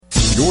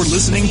You're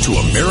listening to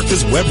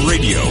America's Web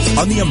Radio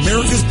on the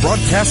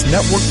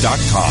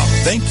AmericasBroadcastNetwork.com.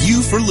 Thank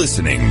you for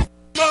listening.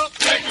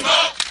 Take them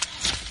up.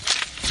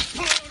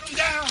 Put them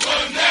down. Put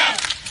them down.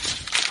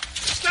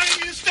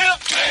 Stay in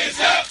step. Stay in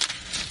step.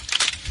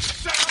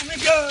 Sounding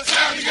good.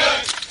 Sounding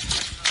good.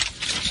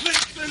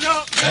 Lifting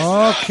up.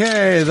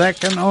 Okay, that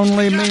can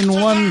only mean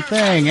one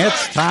thing.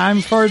 It's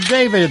time for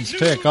David's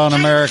Pick on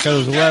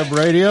America's Web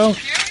Radio.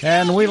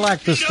 And we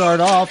like to start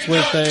off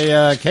with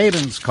a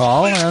cadence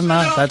call, and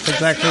that's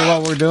exactly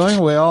what we're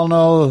doing. We all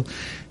know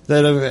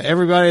that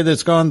everybody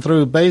that's gone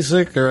through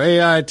basic or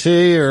AIT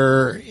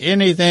or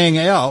anything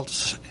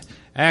else,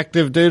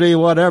 active duty,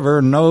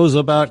 whatever, knows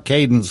about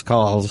cadence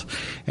calls.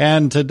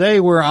 And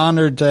today we're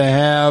honored to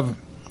have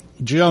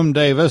Jim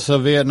Davis, a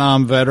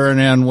Vietnam veteran,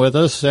 in with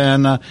us,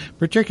 and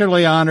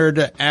particularly honored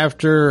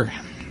after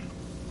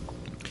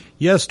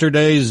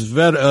yesterday's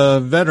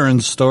veteran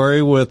story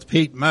with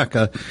Pete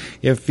Mecca.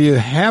 If you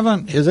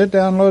haven't, is it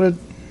downloaded?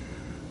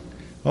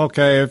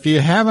 Okay, if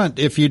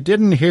you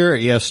didn't hear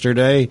it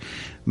yesterday,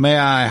 may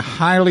I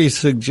highly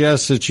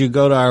suggest that you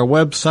go to our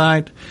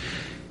website,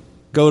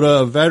 go to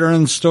a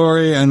veteran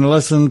story, and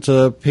listen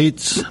to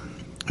Pete's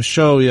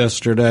show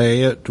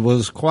yesterday. It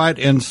was quite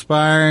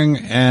inspiring,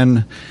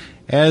 and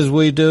as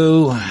we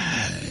do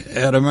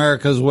at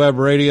America's Web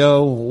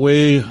Radio,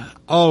 we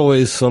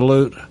always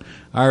salute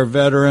our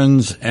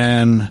veterans,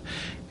 and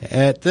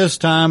at this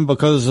time,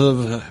 because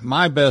of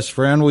my best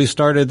friend, we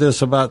started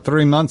this about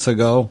 3 months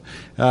ago,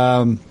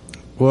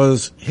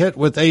 was hit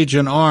with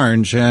Agent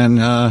Orange,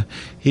 and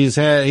he's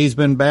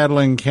been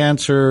battling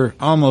cancer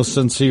almost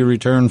since he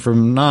returned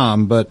from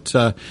Nam, but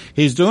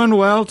he's doing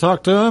well.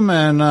 Talked to him,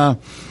 and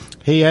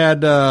he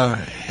had a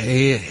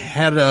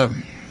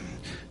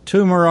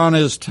tumor on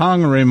his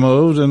tongue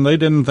removed, and they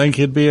didn't think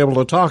he'd be able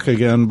to talk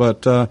again,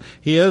 but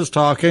he is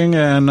talking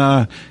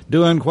and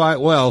doing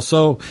quite well.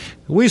 So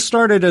we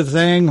started a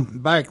thing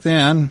back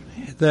then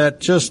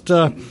that just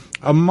a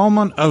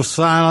moment of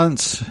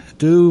silence,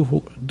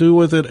 do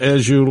with it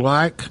as you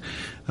like,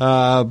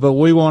 but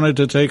we wanted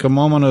to take a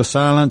moment of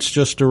silence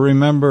just to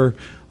remember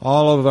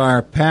all of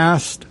our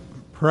past,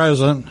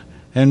 present,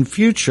 and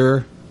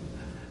future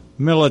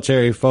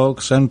military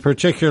folks, and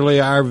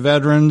particularly our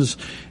veterans.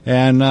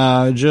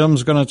 And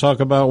Jim's going to talk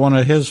about one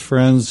of his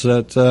friends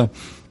that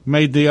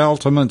made the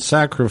ultimate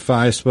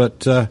sacrifice.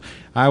 But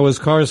I was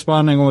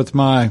corresponding with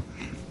my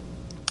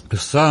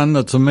son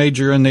that's a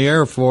major in the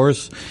Air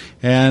Force,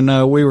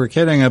 and we were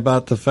kidding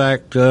about the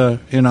fact, that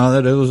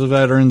it was a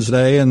Veterans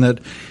Day, and that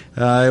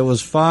it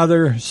was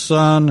father,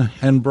 son,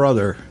 and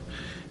brother.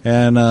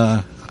 And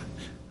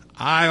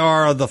I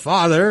are the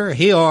father,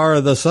 he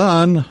are the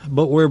son,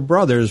 but we're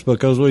brothers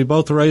because we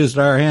both raised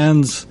our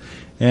hands,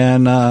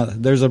 and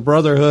there's a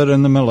brotherhood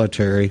in the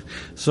military.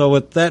 So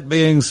with that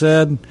being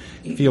said,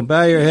 if you'll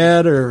bow your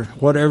head or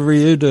whatever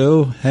you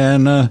do,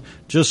 and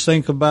just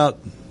think about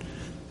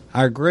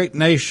our great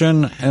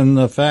nation and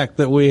the fact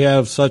that we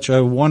have such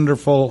a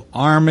wonderful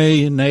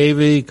Army,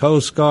 Navy,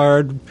 Coast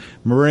Guard,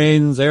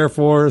 Marines, Air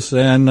Force,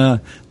 and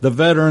the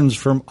veterans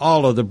from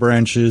all of the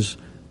branches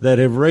that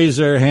have raised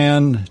their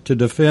hand to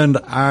defend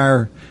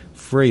our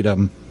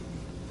freedom.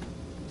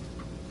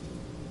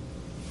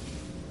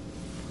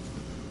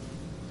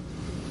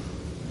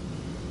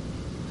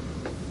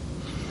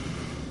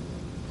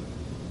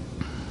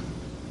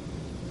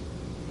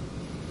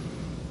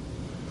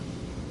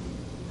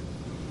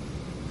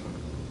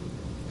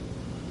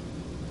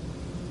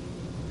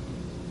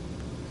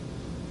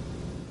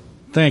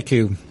 Thank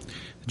you.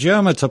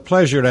 Jim, it's a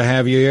pleasure to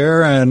have you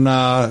here, and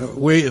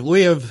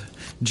we have...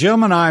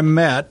 Jim and I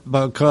met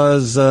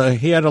because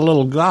he had a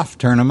little golf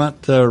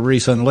tournament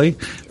recently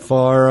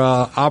for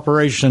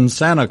Operation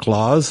Santa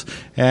Claus,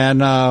 and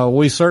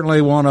we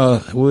certainly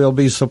we'll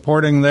be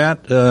supporting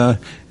that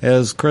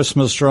as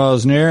Christmas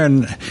draws near.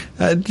 And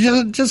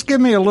just give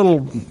me a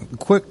little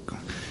quick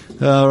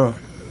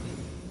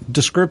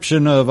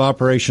description of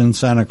Operation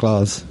Santa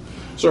Claus.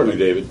 Certainly,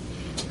 David.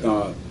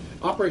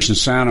 Operation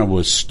Santa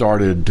was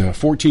started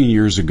 14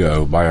 years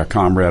ago by a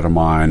comrade of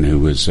mine who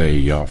was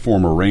a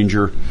former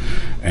Ranger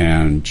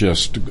and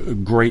just a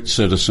great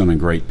citizen and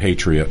great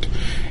patriot.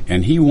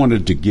 And he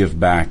wanted to give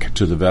back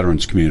to the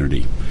veterans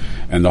community.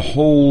 And the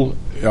whole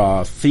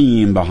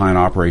theme behind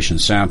Operation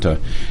Santa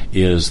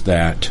is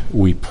that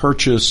we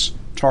purchase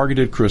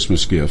targeted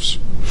Christmas gifts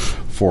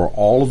for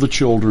all of the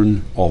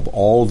children of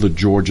all of the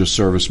Georgia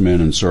servicemen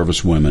and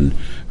servicewomen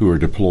who are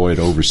deployed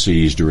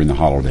overseas during the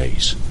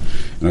holidays.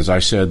 And as I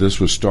said, this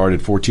was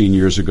started 14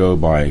 years ago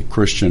by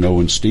Christian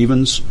Owen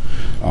Stevens,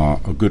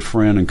 a good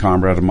friend and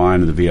comrade of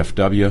mine in the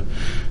VFW,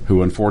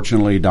 who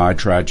unfortunately died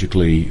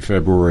tragically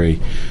February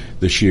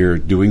this year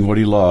doing what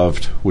he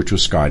loved, which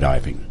was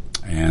skydiving.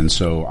 And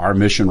so our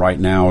mission right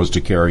now is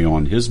to carry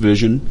on his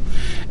vision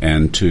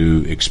and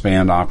to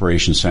expand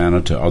Operation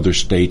Santa to other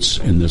states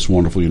in this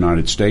wonderful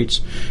United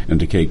States and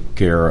to take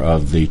care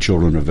of the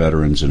children of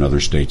veterans in other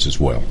states as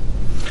well.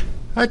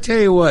 I tell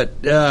you what,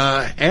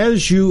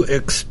 as you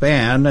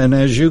expand and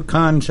as you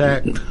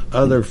contact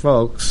other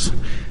folks,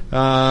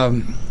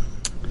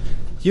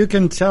 you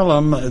can tell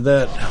them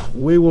that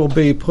we will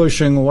be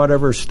pushing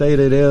whatever state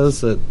it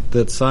is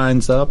that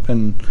signs up,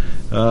 and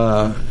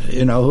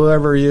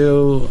whoever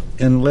you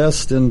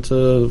enlist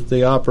into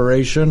the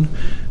operation,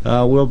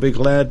 we'll be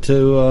glad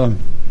to.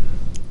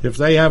 If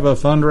they have a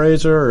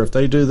fundraiser, or if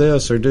they do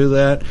this or do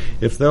that,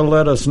 if they'll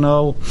let us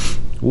know,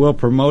 we'll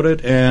promote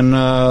it, and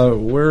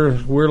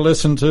we're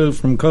listened to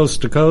from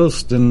coast to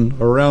coast and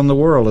around the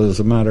world,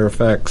 as a matter of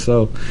fact.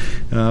 So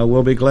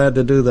we'll be glad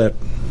to do that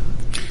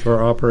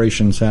for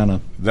Operation Santa.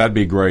 That'd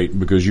be great,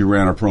 because you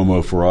ran a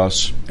promo for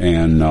us,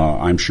 and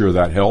I'm sure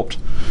that helped,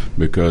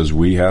 because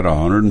we had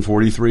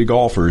 143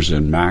 golfers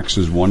and max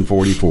is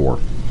 144.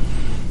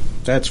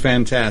 That's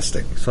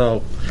fantastic.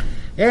 So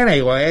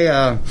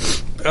anyway,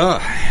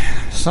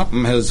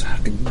 something has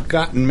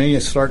gotten me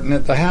starting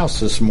at the house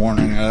this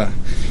morning.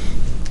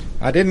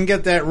 I didn't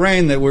get that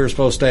rain that we were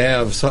supposed to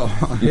have, so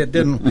it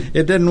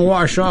didn't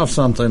wash off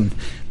something.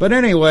 But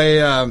anyway,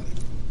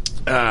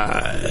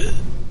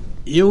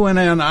 you went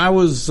in. I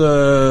was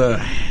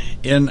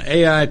in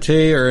AIT,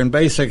 or in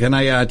basic and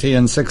AIT,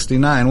 in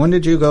 '69. When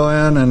did you go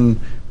in, and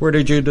where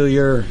did you do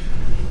your?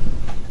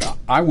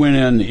 I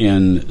went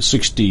in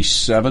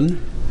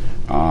 '67.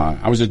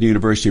 I was at the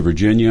University of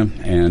Virginia,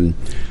 and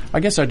I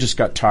guess I just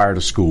got tired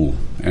of school.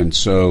 And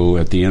so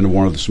at the end of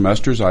one of the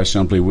semesters, I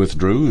simply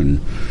withdrew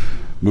and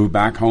moved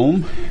back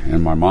home.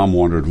 And my mom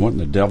wondered, what in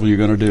the devil are you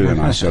going to do?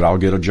 And I said, I'll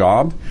get a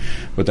job.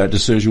 But that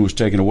decision was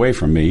taken away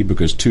from me,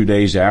 because 2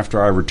 days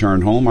after I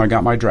returned home, I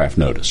got my draft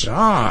notice.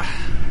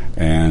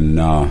 And,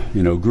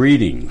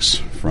 greetings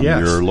from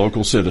your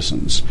local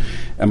citizens.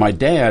 And my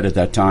dad at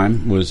that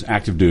time was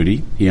active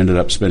duty. He ended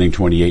up spending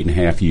 28 and a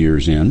half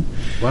years in.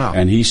 Wow.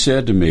 And he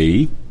said to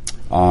me,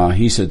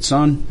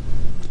 son,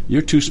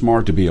 you're too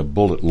smart to be a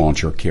bullet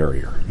launcher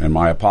carrier. And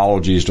my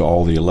apologies to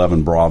all the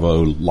 11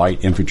 Bravo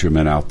light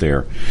infantrymen out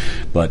there.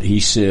 But he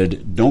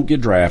said, don't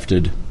get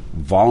drafted,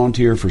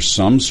 volunteer for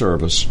some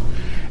service,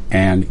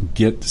 and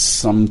get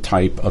some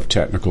type of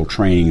technical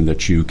training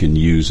that you can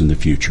use in the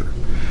future.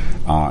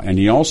 And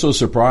he also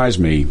surprised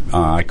me.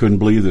 I couldn't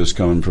believe this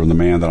coming from the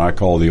man that I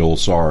call the old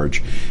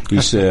Sarge.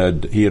 He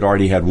said he had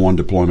already had one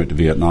deployment to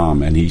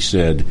Vietnam, and he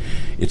said,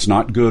 it's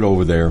not good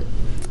over there.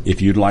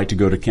 If you'd like to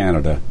go to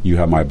Canada, you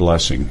have my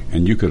blessing.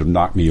 And you could have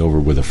knocked me over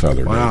with a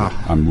feather. Wow.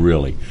 David. I'm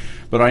really.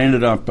 But I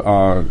ended up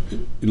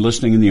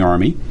enlisting in the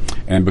Army,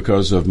 and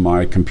because of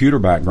my computer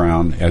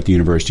background at the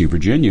University of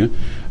Virginia,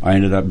 I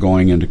ended up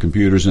going into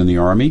computers in the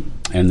Army,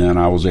 and then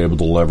I was able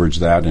to leverage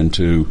that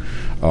into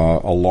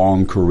a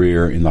long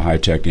career in the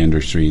high-tech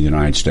industry in the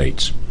United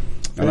States.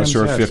 And I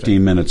served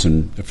 15 months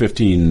in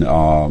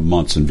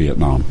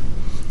Vietnam.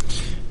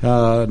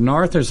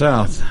 North or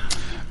south?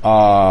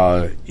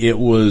 It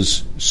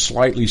was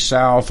slightly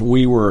south.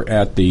 We were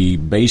at the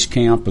base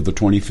camp of the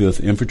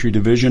 25th Infantry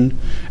Division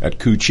at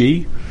Cu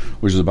Chi,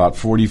 which is about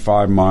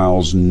 45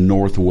 miles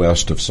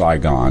northwest of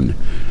Saigon,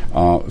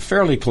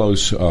 fairly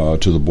close to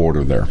the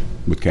border there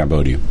with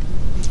Cambodia.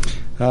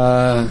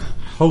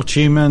 Ho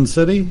Chi Minh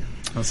City?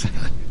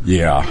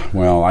 Yeah,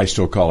 well, I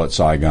still call it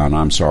Saigon.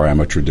 I'm sorry, I'm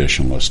a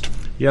traditionalist.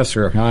 Yes,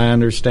 sir, I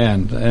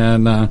understand.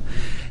 And,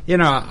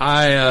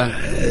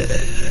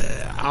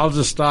 I'll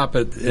just stop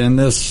it in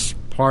this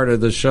part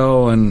of the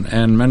show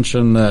and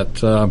mention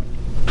that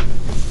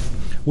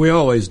we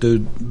always do,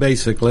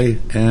 basically,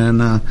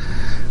 and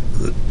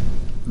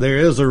there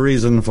is a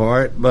reason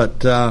for it,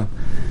 but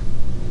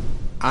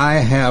I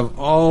have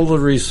all the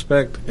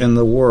respect in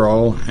the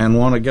world and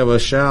want to give a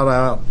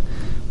shout-out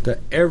to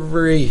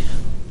every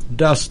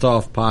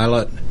dust-off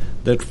pilot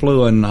that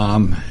flew in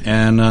Nam,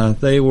 and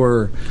they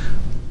were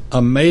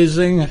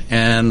amazing,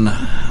 and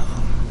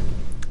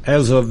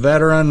as a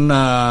veteran,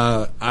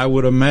 I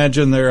would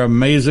imagine they're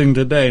amazing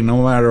today,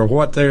 no matter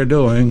what they're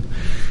doing.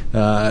 And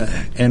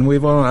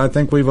I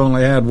think we've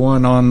only had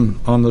one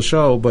on the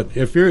show. But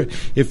if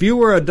you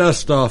were a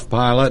dust-off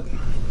pilot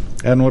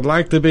and would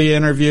like to be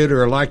interviewed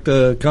or like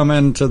to come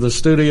into the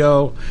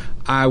studio,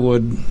 I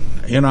would,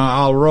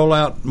 I'll roll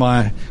out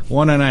my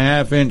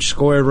 1.5-inch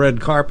square red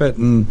carpet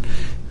and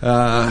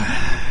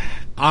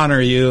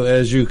honor you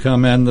as you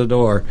come in the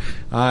door.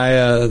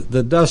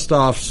 The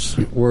dust-offs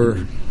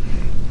were,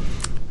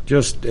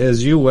 just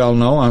as you well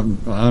know,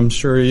 I'm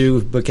sure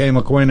you became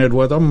acquainted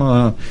with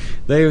them.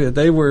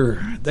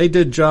 They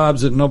did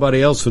jobs that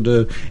nobody else would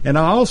do. And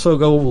I also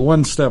go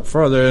one step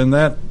further, and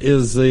that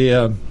is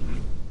the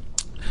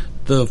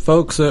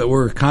folks that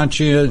were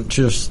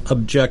conscientious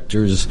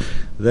objectors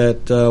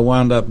that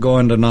wound up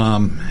going to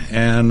Nam.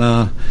 And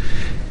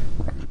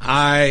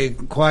I,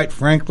 quite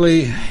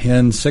frankly,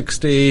 in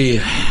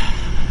 '60.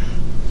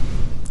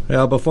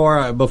 Before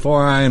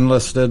I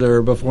enlisted,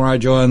 or before I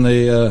joined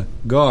the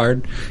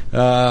Guard,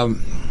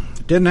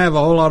 didn't have a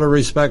whole lot of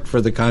respect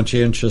for the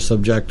conscientious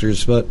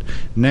objectors, but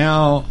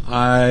now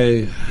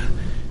I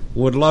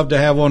would love to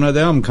have one of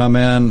them come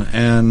in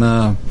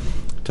and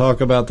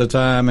talk about the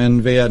time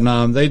in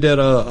Vietnam. They did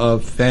a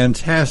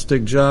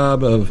fantastic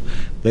job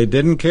they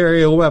didn't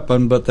carry a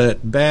weapon, but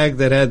that bag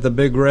that had the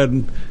big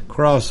red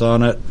cross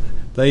on it,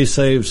 they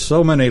saved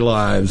so many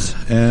lives,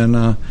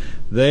 and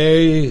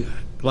they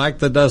like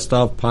the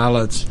dust-off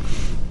pilots,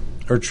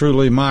 are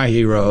truly my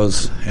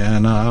heroes,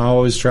 and I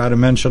always try to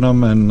mention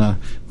them and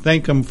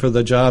thank them for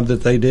the job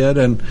that they did,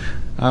 and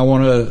I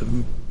want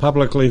to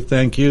publicly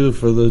thank you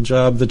for the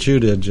job that you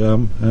did,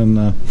 Jim,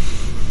 and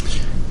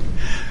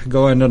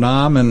going to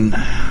NAM and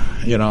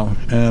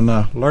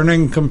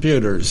learning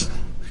computers.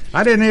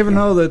 I didn't even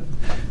know that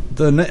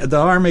the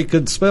Army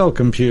could spell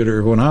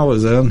computer when I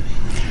was in.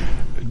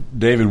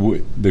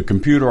 David, the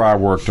computer I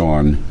worked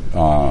on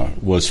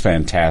was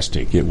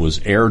fantastic. It was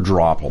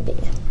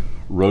airdroppable,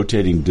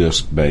 rotating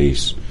disk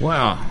base.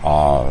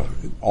 Wow.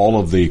 All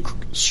of the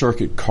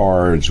circuit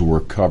cards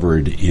were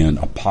covered in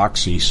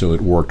epoxy, so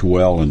it worked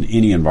well in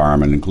any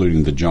environment,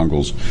 including the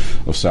jungles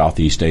of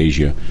Southeast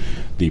Asia.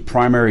 The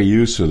primary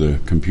use of the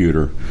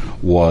computer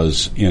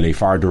was in a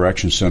fire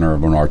direction center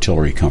of an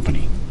artillery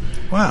company.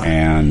 Wow.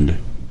 And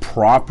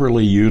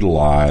properly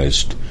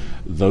utilized,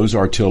 those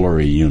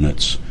artillery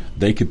units,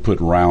 they could put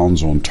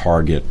rounds on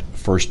target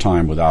first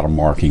time without a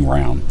marking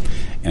round.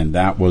 And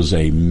that was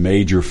a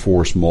major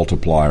force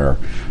multiplier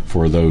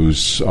for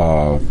those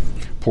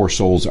poor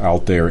souls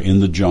out there in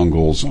the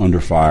jungles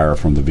under fire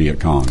from the Viet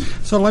Cong.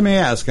 So let me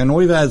ask, and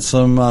we've had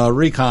some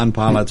recon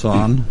pilots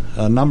on,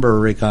 a number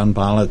of recon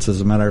pilots,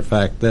 as a matter of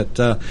fact,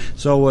 that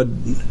so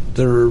would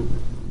the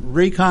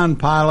recon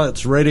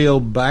pilots radio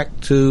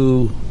back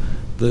to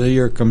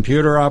your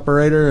computer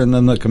operator, and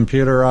then the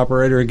computer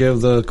operator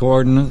give the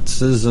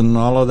coordinates and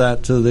all of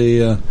that to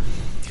the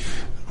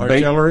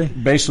artillery?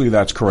 Basically,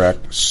 that's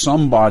correct.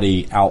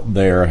 Somebody out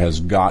there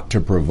has got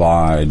to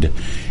provide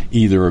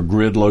either a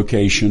grid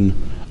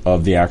location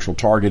of the actual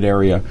target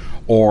area,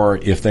 or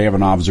if they have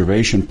an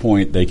observation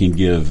point, they can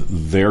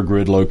give their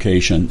grid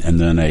location and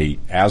then a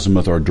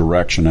azimuth or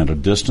direction at a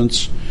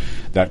distance.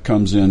 That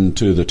comes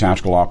into the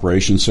Tactical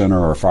Operations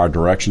Center or Fire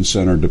Direction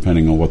Center,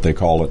 depending on what they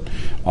call it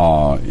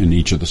in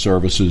each of the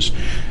services.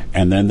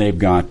 And then they've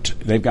got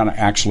to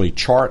actually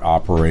chart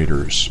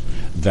operators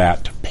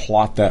that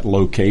plot that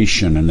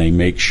location, and they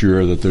make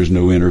sure that there's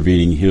no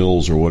intervening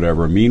hills or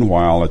whatever.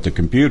 Meanwhile, at the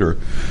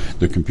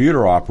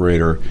computer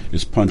operator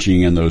is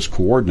punching in those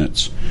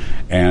coordinates.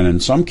 And in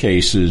some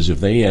cases, if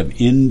they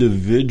have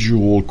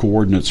individual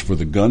coordinates for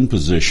the gun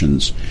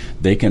positions,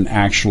 they can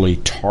actually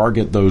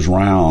target those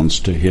rounds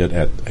to hit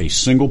at a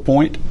single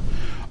point,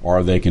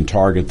 or they can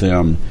target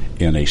them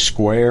in a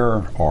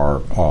square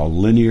or a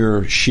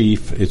linear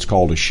sheaf. It's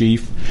called a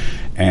sheaf.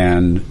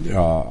 And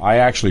I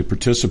actually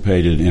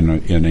participated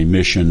in a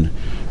mission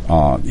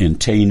in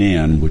Tay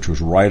Ninh, which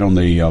was right on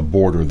the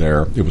border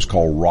there. It was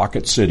called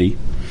Rocket City.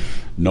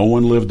 No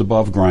one lived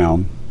above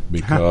ground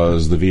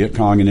because the Viet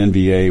Cong and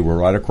NVA were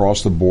right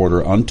across the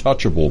border,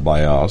 untouchable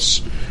by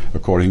us,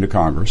 according to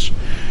Congress.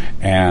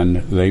 And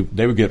they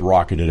would get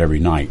rocketed every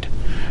night.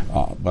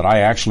 But I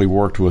actually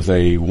worked with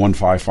a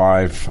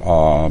 155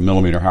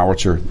 millimeter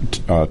howitzer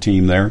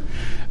team there,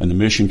 and the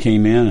mission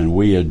came in, and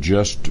we had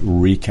just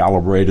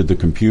recalibrated the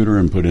computer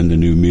and put in the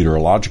new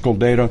meteorological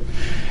data,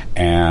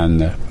 and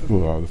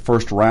the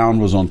first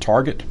round was on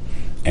target,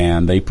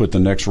 and they put the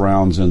next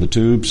rounds in the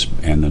tubes,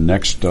 and the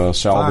next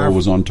salvo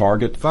was on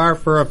target. Fire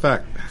for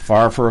effect.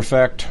 Fire for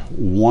effect,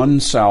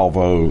 one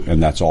salvo,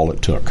 and that's all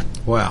it took.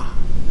 Wow.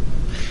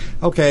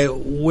 Okay,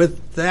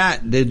 with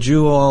that, did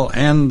you all,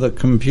 and the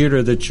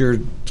computer that you're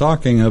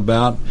talking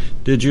about,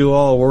 did you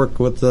all work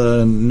with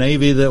the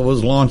Navy that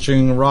was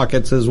launching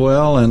rockets as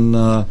well, and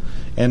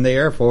the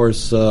Air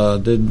Force?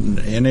 Did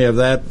any of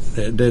that?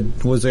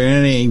 Was there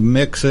any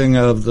mixing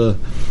of the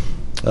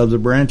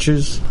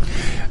branches?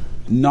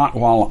 Not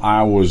while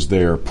I was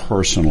there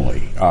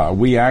personally.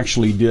 We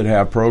actually did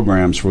have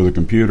programs for the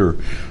computer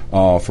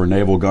for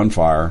naval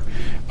gunfire,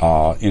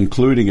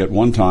 including at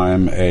one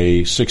time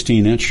a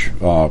 16-inch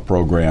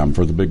program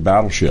for the big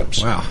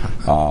battleships.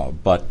 Wow.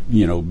 But,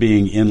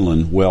 being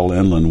inland,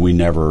 we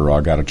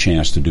never got a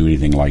chance to do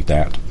anything like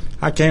that.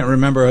 I can't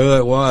remember who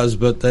it was,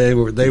 but they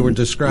were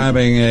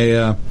describing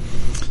a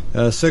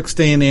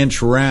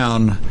 16-inch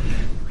round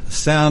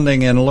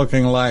sounding and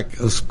looking like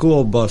a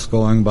school bus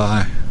going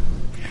by.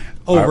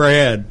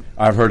 Overhead.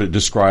 I've heard it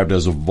described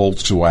as a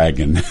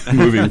Volkswagen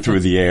moving through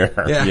the air.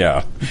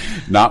 Yeah.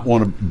 Did not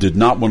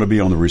want to be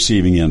on the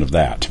receiving end of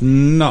that.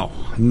 No.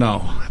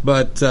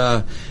 But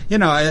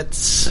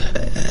it's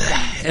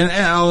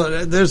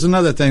and there's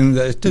another thing.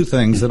 Two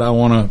things that I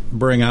want to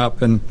bring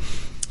up, and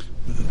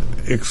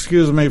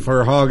excuse me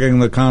for hogging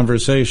the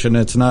conversation.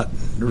 It's not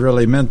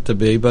really meant to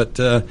be, but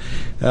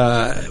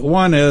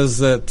one is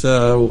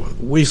that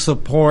we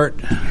support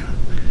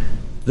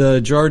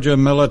the Georgia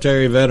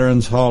Military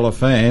Veterans Hall of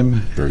Fame.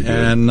 Very good.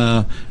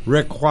 And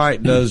Rick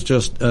White does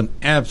just an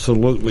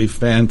absolutely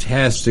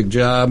fantastic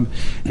job.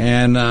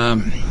 And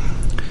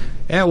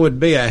it would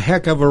be a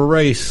heck of a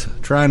race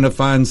trying to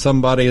find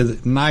somebody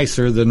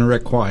nicer than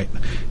Rick White.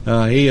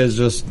 He is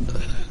just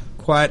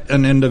quite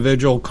an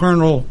individual.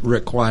 Colonel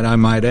Rick White, I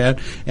might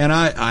add. And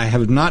I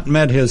have not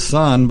met his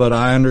son, but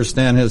I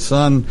understand his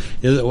son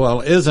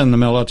is in the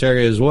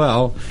military as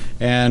well.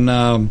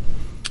 And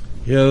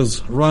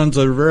runs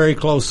a very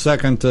close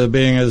second to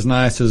being as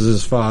nice as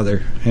his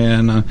father.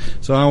 And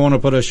so I want to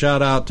put a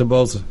shout out to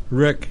both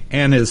Rick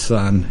and his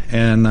son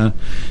and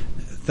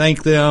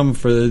thank them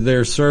for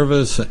their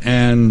service.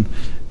 And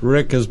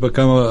Rick has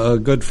become a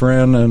good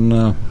friend,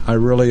 and I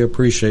really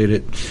appreciate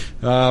it.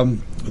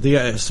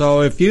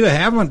 So if you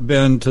haven't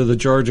been to the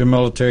Georgia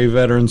Military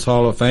Veterans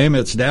Hall of Fame,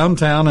 it's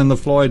downtown in the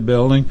Floyd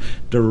Building,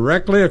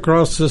 directly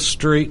across the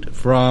street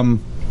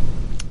from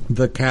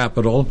the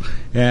Capitol,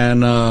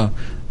 and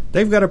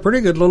they've got a pretty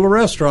good little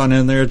restaurant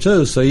in there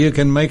too, so you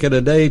can make it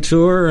a day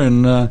tour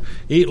and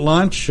eat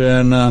lunch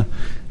and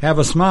have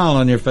a smile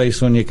on your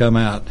face when you come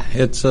out.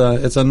 It's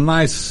a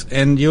nice,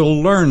 and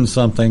you'll learn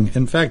something.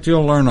 In fact,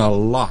 you'll learn a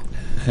lot,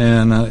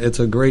 and it's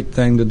a great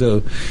thing to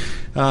do.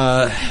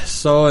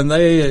 And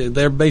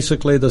they're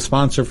basically the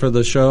sponsor for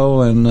the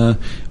show, and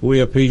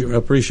we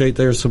appreciate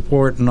their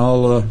support and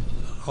all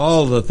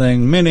the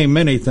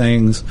many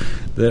things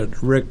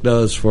that Rick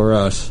does for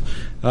us.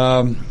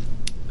 The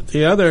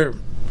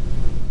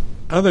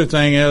other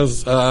thing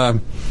is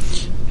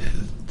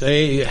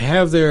they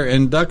have their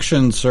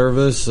inductee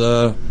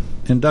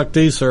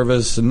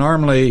service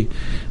normally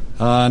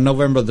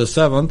November the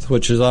 7th,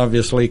 which is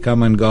obviously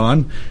come and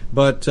gone,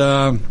 but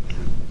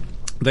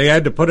they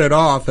had to put it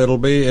off. It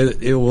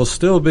will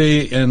still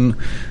be in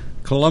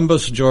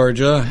Columbus,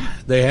 Georgia.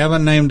 They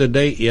haven't named a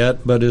date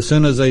yet, but as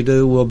soon as they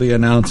do, we'll be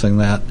announcing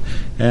that.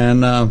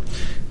 And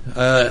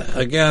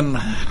again,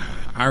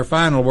 our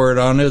final word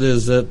on it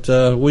is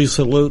that we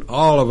salute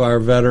all of our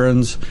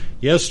veterans.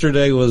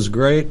 Yesterday was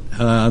great.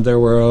 There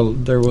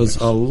was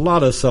a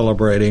lot of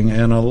celebrating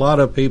and a lot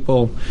of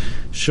people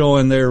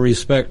showing their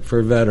respect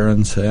for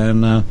veterans,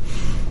 and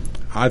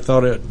I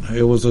thought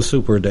it was a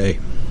super day.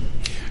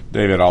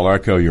 David, I'll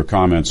echo your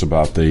comments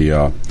about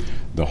the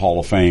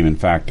Hall of Fame. In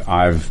fact,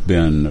 I've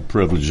been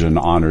privileged and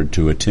honored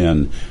to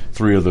attend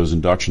 3 of those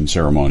induction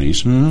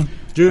ceremonies. Mm-hmm.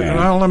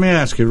 Well, let me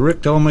ask you.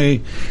 Rick told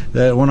me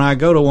that when I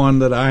go to one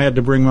that I had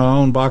to bring my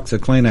own box of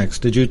Kleenex.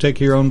 Did you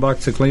take your own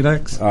box of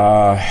Kleenex?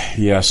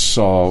 Yes.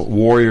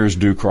 Warriors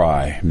do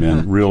cry.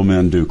 Real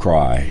men do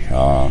cry.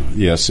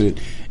 Yes, it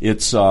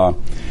is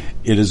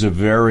a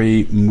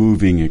very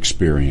moving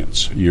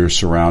experience. You're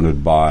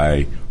surrounded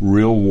by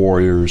real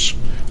warriors,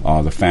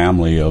 the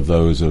family of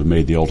those that have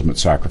made the ultimate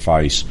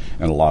sacrifice,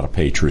 and a lot of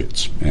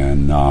patriots.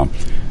 And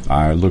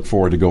I look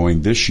forward to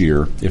going this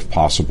year, if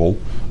possible,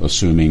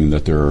 assuming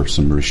that there are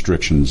some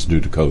restrictions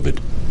due to COVID.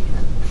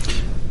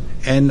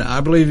 And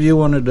I believe you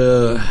wanted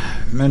to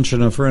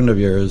mention a friend of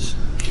yours.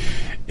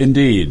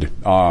 Indeed.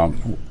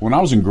 When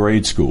I was in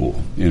grade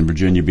school in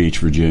Virginia Beach,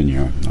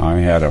 Virginia, I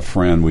had a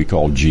friend we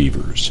called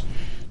Jeevers.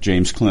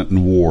 James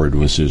Clinton Ward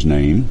was his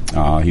name.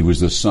 He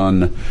was the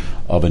son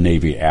of a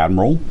Navy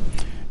admiral.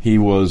 He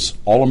was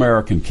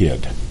all-American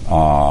kid.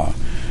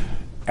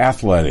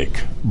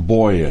 Athletic,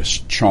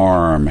 boyish,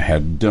 charm,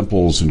 had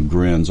dimples and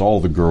grins. All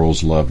the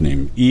girls loved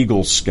him.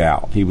 Eagle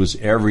Scout. He was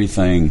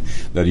everything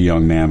that a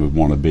young man would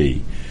want to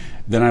be.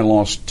 Then I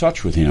lost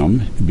touch with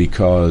him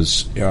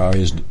because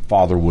his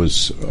father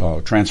was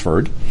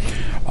transferred.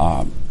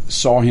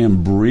 Saw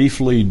him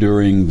briefly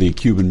during the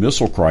Cuban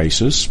Missile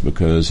Crisis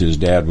because his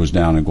dad was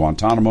down in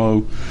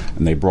Guantanamo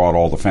and they brought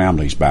all the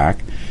families back.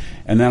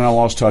 And then I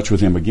lost touch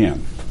with him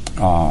again.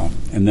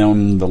 And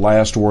then the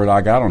last word I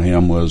got on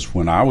him was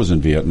when I was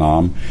in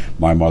Vietnam,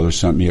 my mother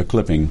sent me a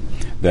clipping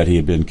that he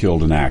had been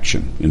killed in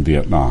action in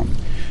Vietnam.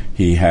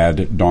 He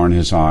had, darn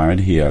his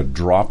hide, he had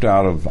dropped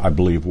out of, I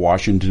believe,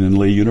 Washington and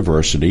Lee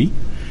University,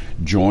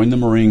 joined the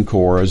Marine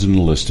Corps as an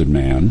enlisted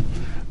man,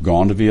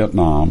 gone to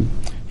Vietnam.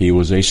 He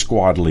was a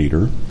squad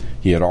leader.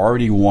 He had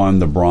already won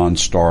the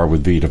Bronze Star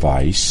with V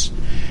Device,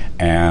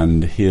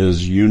 and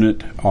his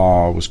unit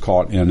was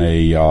caught in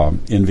a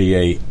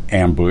NVA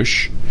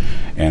ambush,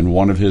 and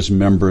one of his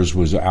members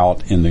was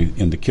out in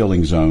the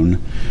killing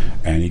zone,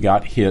 and he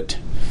got hit.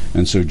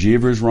 And so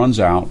Jeevers runs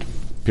out,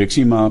 picks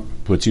him up,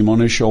 puts him on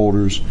his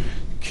shoulders,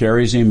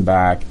 carries him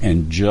back,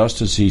 and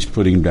just as he's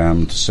putting him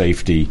down to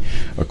safety,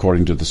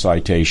 according to the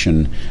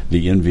citation,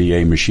 the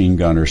NVA machine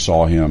gunner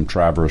saw him,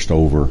 traversed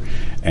over,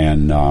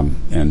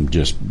 and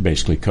just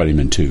basically cut him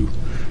in two.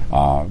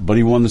 But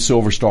he won the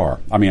Silver Star.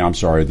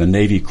 The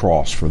Navy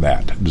Cross for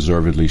that,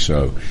 deservedly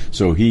so.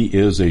 So he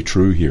is a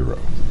true hero.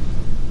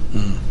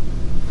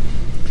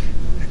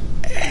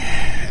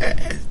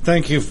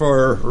 Thank you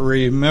for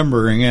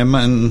remembering him,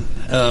 and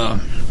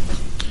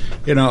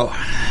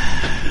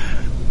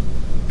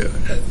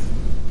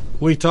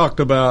we talked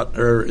about,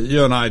 or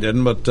you and I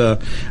didn't, but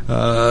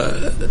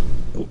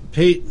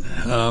Pete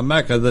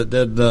Mecca that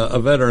did a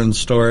veteran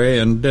story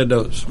and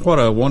what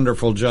a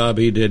wonderful job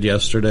he did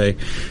yesterday.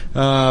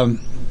 But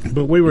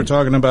we were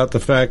talking about the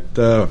fact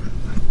the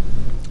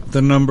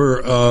number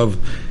of,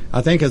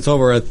 I think it's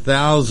over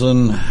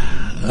 1,000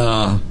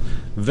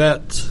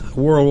 vets,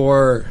 World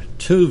War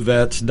II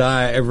vets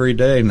die every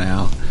day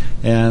now.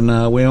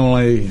 And we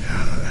only,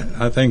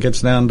 I think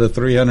it's down to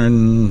 300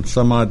 and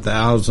some odd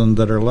thousand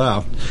that are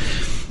left.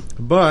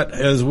 But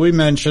as we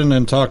mentioned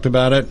and talked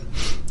about it,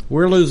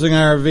 we're losing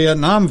our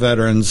Vietnam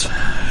veterans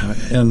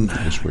in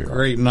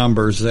great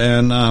numbers.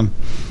 And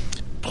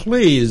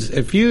please,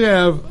 if you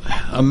have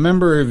a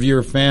member of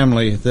your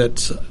family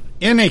that's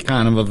any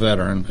kind of a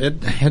veteran, it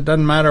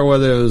doesn't matter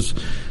whether it was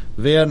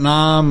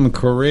Vietnam,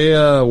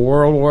 Korea,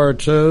 World War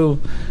II,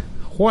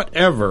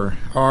 whatever,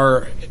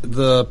 or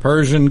the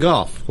Persian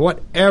Gulf,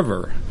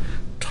 whatever,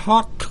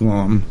 talk to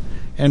them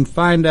and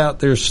find out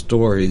their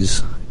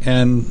stories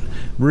and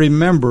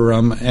remember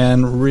them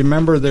and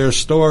remember their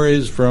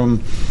stories from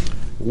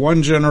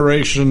one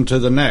generation to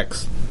the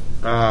next.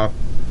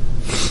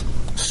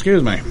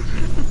 Excuse me.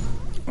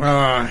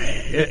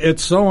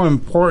 It's so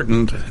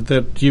important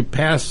that you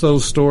pass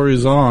those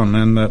stories on,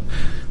 and that,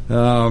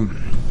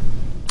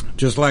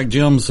 just like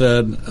Jim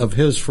said, of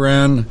his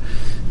friend,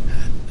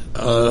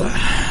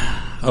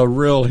 a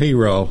real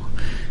hero.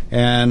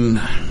 And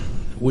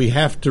we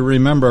have to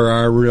remember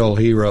our real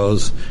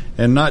heroes,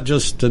 and not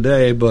just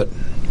today, but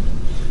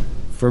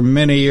for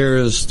many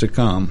years to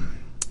come.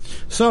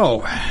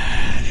 So,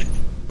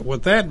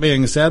 with that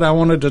being said, I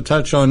wanted to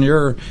touch on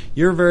you're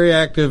very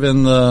active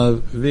in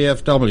the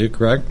VFW,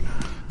 correct?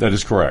 That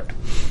is correct.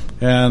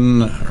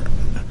 And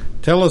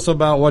tell us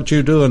about what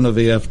you do in the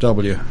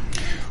VFW.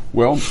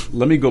 Well,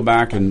 let me go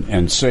back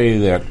and say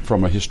that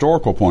from a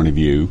historical point of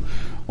view,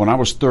 when I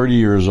was 30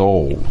 years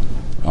old,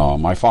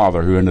 my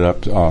father, who ended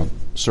up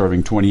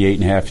serving 28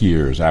 and a half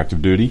years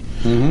active duty,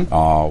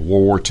 World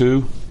War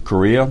II,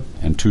 Korea,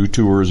 and 2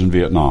 tours in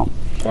Vietnam.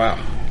 Wow.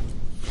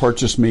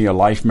 Purchased me a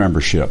life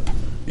membership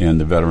in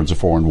the Veterans of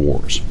Foreign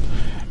Wars.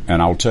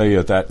 And I'll tell you,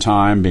 at that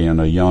time, being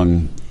a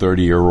young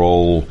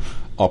 30-year-old,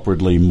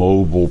 upwardly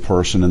mobile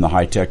person in the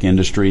high-tech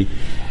industry,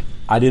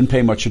 I didn't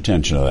pay much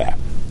attention to that.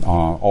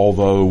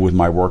 Although with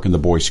my work in the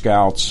Boy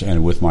Scouts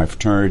and with my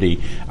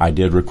fraternity, I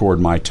did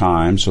record my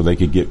time so they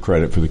could get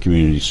credit for the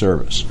community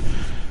service.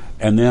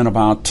 And then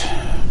about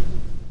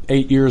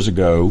 8 years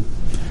ago,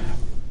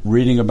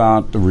 reading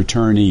about the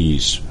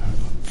returnees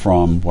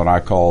from what I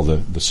call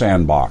the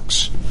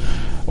sandbox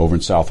over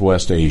in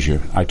Southwest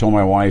Asia, I told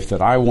my wife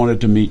that I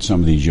wanted to meet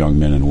some of these young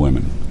men and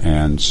women.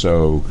 And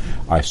so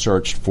I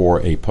searched for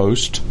a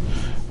post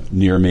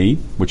near me,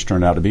 which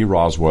turned out to be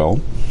Roswell,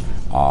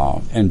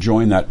 and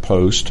joined that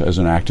post as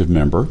an active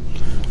member,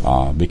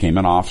 became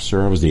an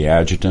officer. I was the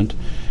adjutant.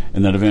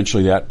 And then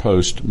eventually that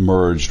post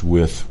merged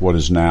with what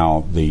is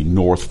now the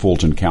North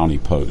Fulton County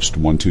Post,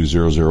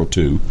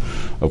 12002,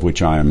 of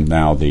which I am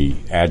now the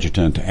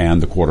adjutant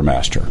and the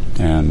quartermaster.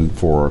 And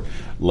for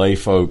lay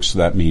folks,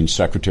 that means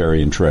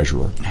secretary and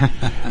treasurer.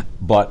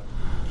 But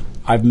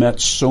I've met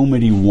so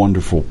many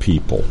wonderful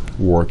people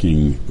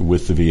working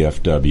with the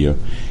VFW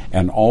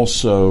and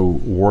also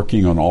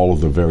working on all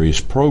of the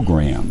various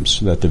programs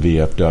that the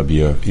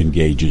VFW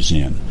engages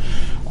in.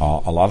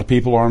 A lot of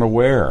people aren't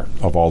aware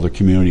of all the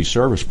community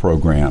service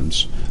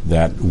programs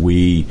that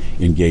we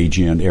engage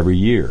in every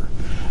year.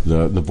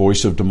 The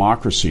Voice of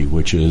Democracy,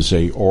 which is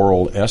a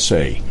oral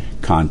essay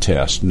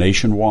contest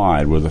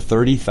nationwide with a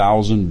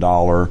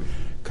 $30,000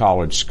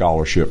 college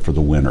scholarship for the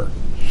winner.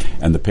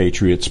 And the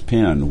Patriots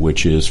Pen,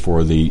 which is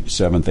for the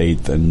 7th,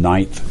 8th, and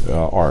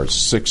 9th, or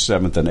 6th,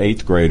 7th, and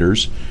 8th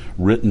graders,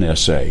 written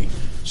essay.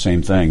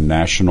 Same thing,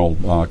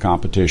 national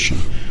competition.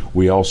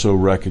 We also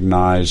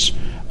recognize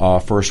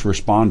First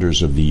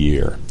Responders of the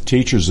Year,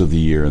 Teachers of the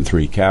Year in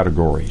 3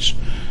 categories.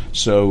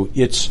 So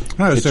is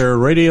there a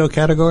radio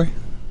category?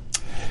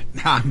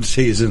 I'm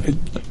teasing.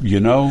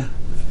 You know,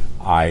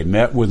 I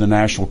met with the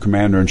National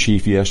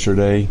Commander-in-Chief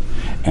yesterday,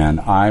 and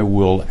I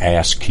will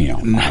ask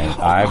him. No.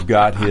 I've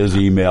got his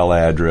email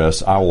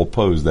address. I will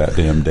pose that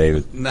to him,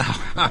 David. No,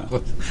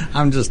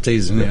 I'm just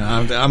teasing you.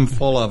 I'm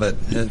full of it.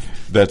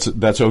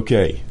 That's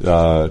okay.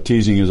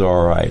 Teasing is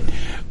all right.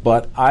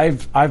 But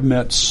I've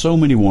met so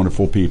many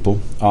wonderful people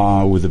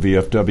with the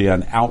VFW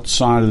and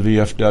outside of the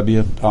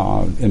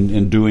VFW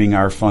in doing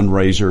our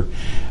fundraiser.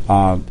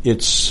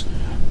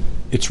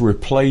 It's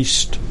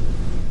replaced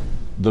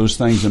those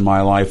things in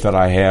my life that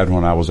I had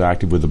when I was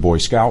active with the Boy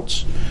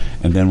Scouts,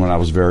 and then when I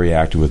was very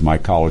active with my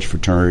college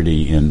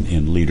fraternity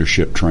in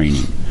leadership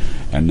training.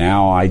 And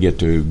now I get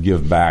to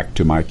give back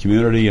to my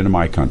community and to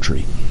my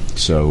country.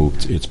 So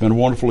it's been a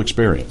wonderful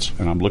experience,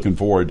 and I'm looking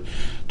forward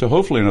to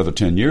hopefully another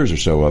 10 years or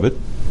so of it.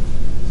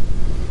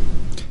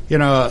 You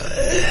know,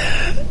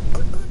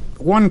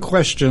 one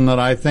question that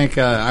I think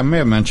I may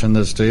have mentioned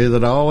this to you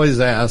that I always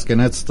ask, and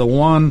it's the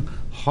one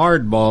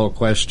hardball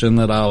question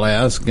that I'll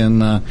ask,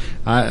 and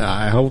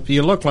I hope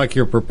you look like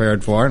you're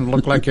prepared for it, and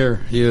look like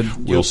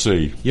we'll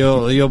see.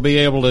 You'll be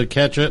able to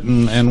catch it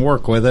and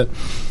work with it.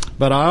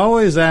 But I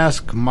always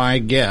ask my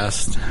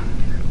guests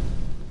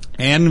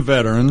and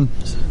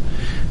veterans,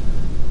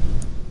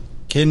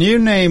 can you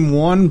name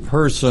one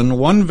person,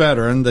 one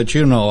veteran that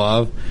you know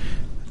of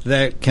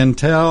that can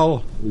tell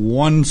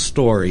one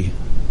story?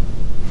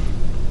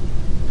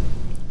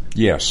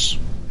 Yes.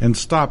 And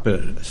stop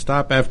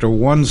after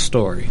one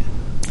story.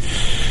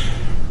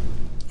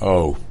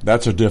 Oh,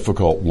 that's a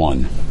difficult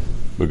one,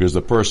 because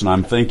the person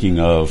I'm thinking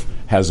of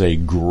has a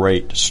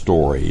great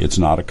story. It's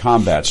not a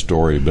combat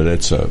story, but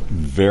it's a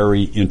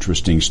very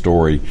interesting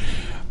story.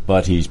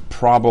 but he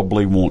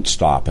probably won't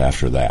stop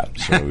after that.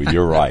 So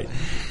you're right.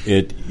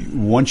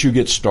 Once you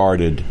get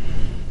started,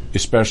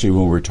 especially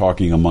when we're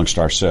talking amongst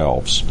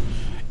ourselves,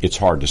 it's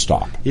hard to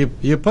stop.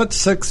 You put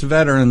 6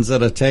 veterans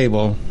at a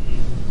table,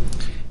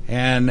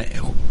 and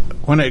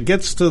when it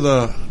gets to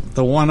the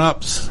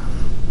one-ups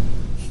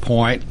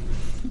point,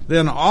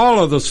 then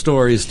all of the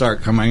stories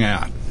start coming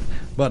out.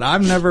 But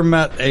I've never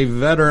met a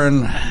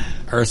veteran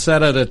or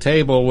sat at a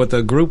table with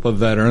a group of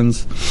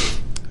veterans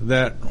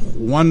that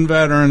one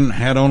veteran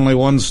had only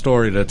one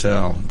story to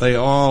tell. They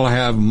all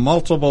have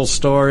multiple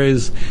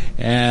stories,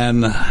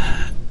 and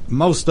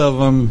most of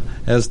them,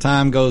 as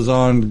time goes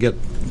on,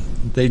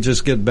 they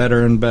just get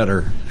better and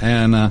better.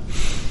 And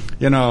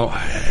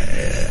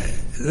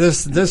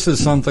this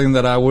is something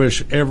that I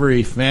wish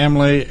every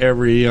family,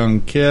 every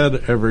young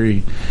kid,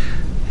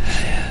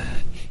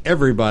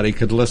 everybody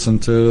could listen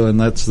to, and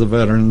that's the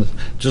veterans.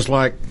 Just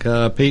like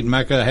Pete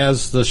Mecca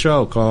has the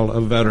show called A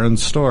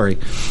Veteran's Story.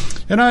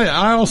 And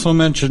I also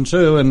mentioned,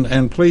 too,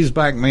 and please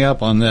back me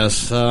up on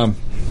this,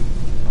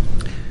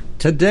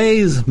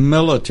 today's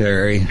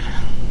military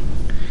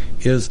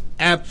is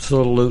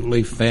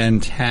absolutely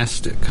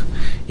fantastic.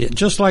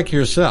 Just like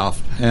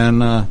yourself,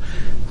 and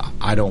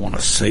I don't want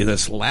to say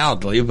this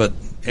loudly, but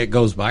it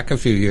goes back a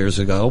few years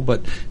ago,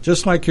 but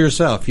just like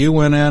yourself, you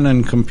went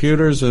in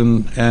computers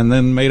and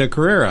then made a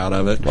career out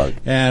of it. Right.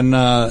 And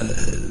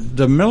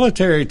the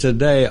military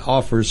today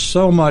offers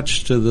so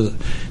much to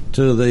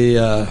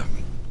the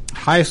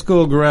high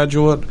school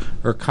graduate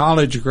or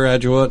college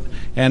graduate,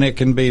 and it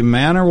can be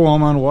man or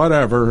woman,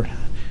 whatever.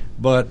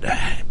 But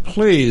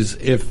please,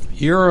 if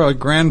you're a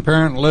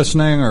grandparent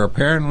listening or a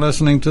parent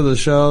listening to the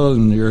show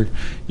and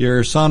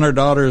your son or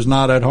daughter is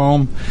not at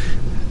home,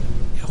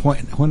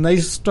 when they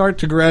start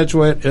to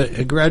graduate,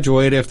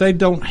 if they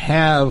don't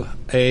have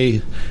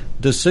a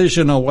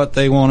decision on what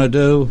they want to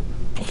do,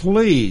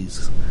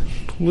 please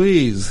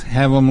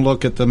have them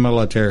look at the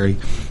military.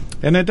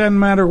 And it doesn't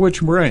matter which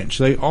branch.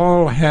 They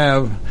all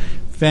have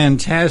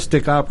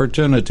fantastic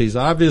opportunities.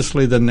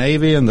 Obviously, the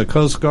Navy and the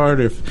Coast Guard,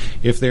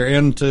 if they're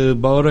into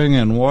boating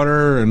and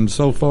water and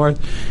so forth,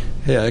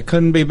 yeah, it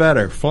couldn't be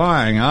better.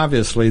 Flying,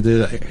 obviously,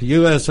 the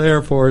U.S.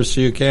 Air Force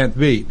you can't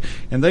beat.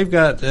 And they've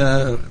got,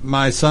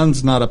 my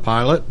son's not a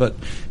pilot, but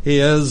he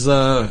is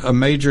a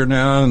major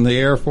now in the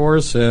Air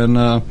Force,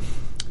 and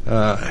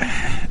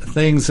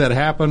things that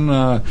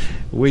happen,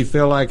 we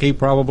feel like he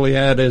probably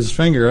had his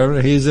finger over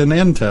it. He's in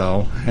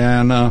Intel,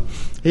 and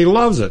he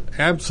loves it,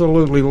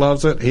 absolutely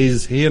loves it.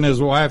 He and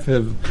his wife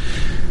have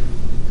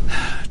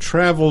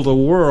traveled the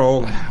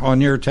world on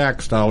your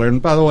tax dollar.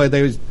 And by the way,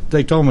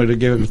 they told me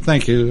to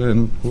thank you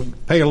and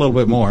pay a little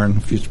bit more in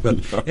the future.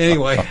 But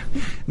anyway,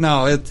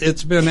 no,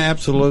 it's been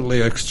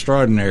absolutely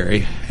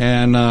extraordinary.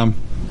 And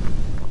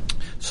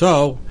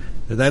so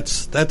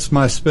that's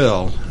my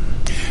spill.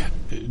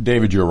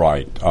 David, you're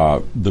right.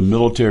 The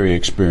military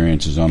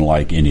experience is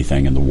unlike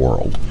anything in the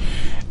world.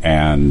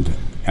 And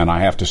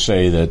I have to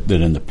say that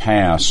in the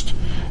past,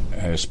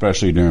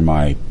 especially during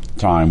my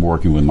time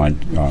working with my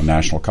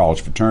National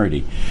College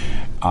fraternity,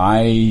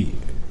 I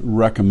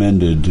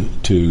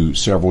recommended to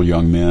several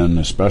young men,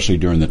 especially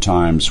during the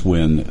times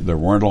when there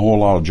weren't a whole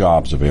lot of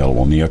jobs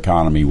available and the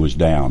economy was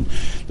down,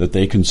 that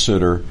they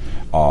consider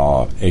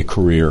a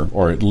career,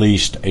 or at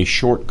least a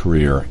short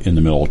career in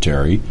the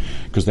military,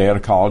 because they had a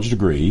college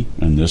degree.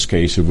 In this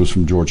case, it was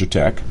from Georgia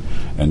Tech,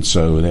 and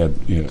so they had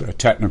a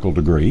technical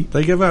degree.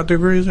 They give out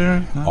degrees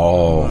there?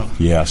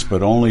 Yes,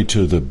 but only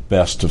to the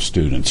best of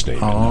students,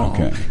 David. Oh.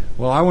 Okay.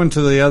 Well, I went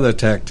to the other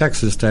Tech,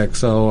 Texas Tech,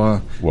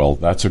 so... Well,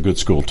 that's a good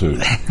school, too.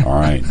 All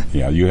right.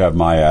 Yeah, you have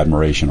my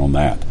admiration on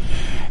that.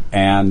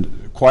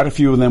 And quite a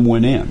few of them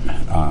went in.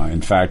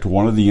 In fact,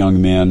 one of the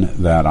young men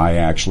that I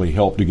actually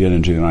helped to get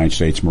into the United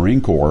States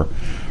Marine Corps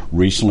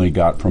recently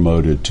got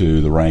promoted to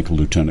the rank of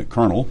lieutenant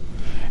colonel,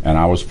 and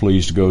I was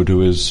pleased to go to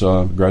his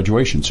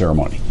graduation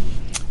ceremony,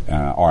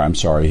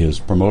 his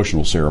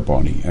promotional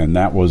ceremony, and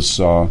that was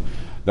a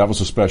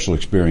special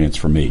experience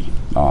for me,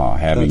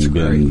 having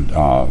been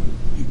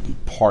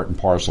part and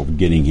parcel of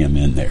getting him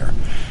in there.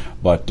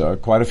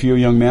 But quite a few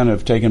young men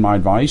have taken my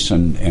advice,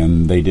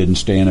 and they didn't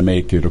stay in and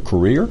make it a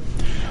career,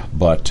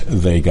 but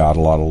they got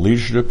a lot of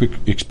leadership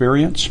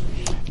experience.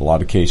 In a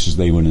lot of cases,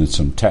 they went into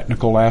some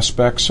technical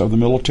aspects of the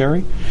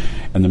military.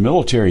 And the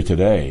military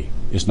today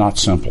is not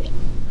simple.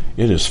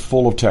 It is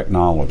full of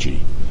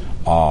technology.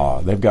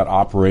 They've got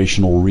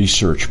operational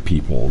research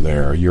people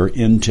there, your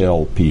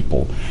intel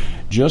people.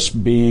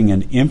 Just being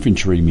an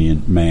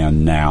infantryman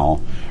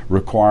now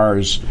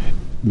requires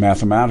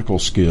mathematical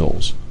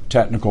skills,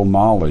 technical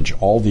knowledge,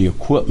 all the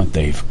equipment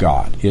they've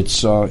got.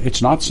 It's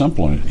not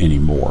simple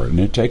anymore, and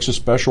it takes a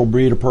special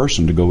breed of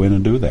person to go in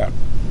and do that.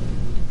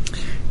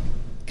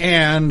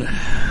 And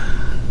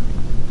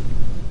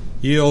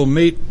you'll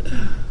meet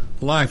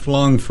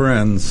lifelong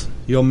friends.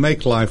 You'll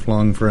make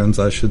lifelong friends,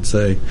 I should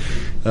say,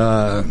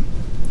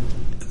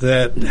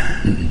 that,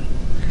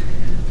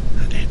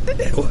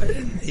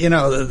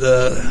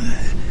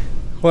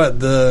 what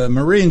the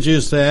Marines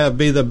used to have,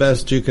 be the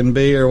best you can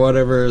be, or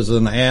whatever, is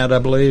an ad, I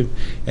believe.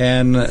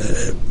 And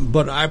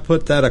but I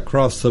put that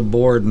across the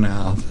board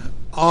now.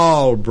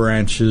 All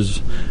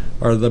branches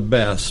are the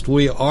best.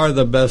 We are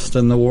the best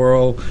in the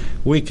world.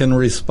 We can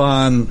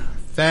respond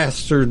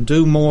faster,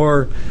 do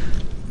more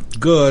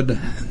good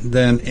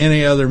than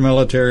any other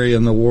military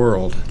in the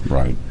world.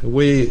 Right.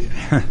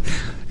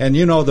 And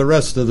you know the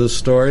rest of the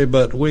story,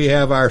 but we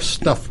have our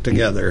stuff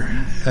together.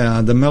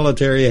 The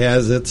military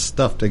has its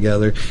stuff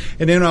together.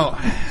 And you know,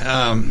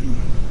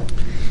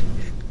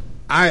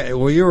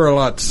 you were a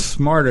lot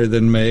smarter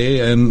than me,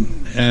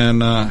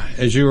 and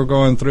as you were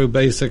going through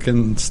basic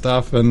and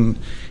stuff, and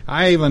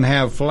I even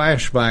have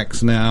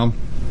flashbacks now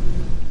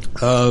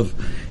of,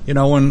 you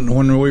know,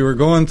 when we were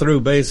going through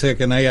basic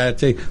and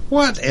AIT,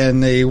 what in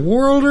the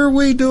world are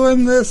we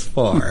doing this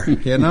for?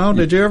 You know,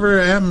 did you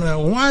ever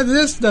why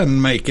this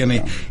doesn't make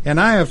any? And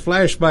I have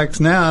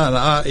flashbacks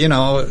now, you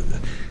know,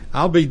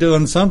 I'll be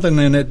doing something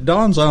and it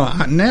dawns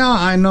on, now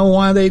I know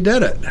why they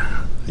did it.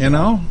 You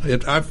know,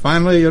 I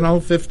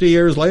finally, 50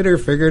 years later,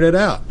 figured it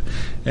out.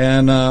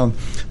 And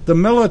the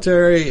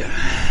military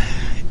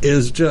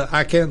is just,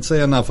 I can't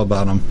say enough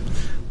about them.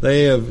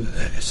 They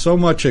have so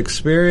much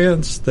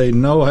experience. They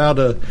know how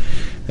to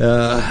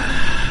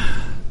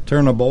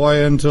turn a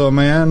boy into a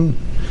man.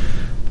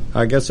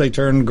 I guess they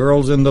turn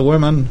girls into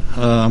women.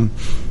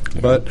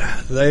 But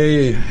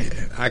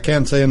I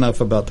can't say enough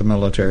about the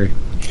military.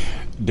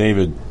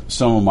 David,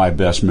 some of my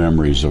best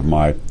memories of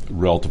my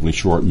relatively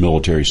short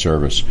military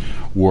service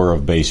were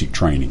of basic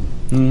training.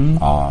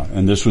 Mm-hmm.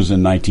 And this was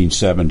in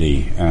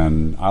 1970.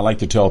 And I like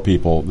to tell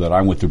people that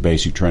I went through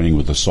basic training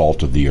with the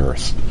salt of the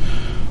earth.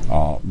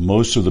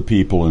 Most of the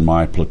people in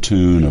my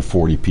platoon of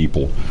 40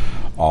 people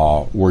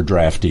were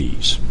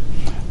draftees.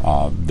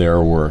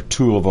 There were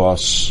 2 of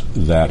us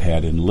that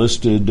had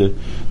enlisted.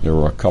 There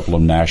were a couple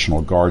of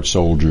National Guard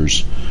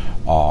soldiers,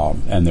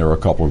 and there were a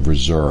couple of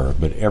reserve.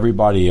 But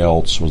everybody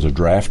else was a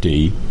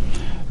draftee.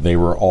 They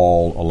were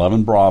all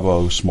 11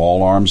 Bravo,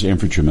 small arms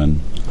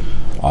infantrymen.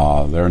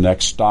 Their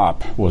next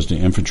stop was the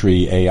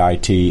infantry,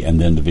 AIT, and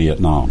then to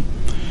Vietnam.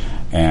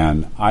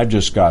 And I've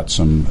just got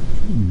some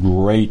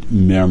great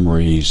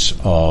memories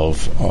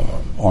of,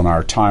 on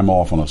our time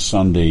off on a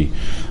Sunday,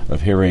 of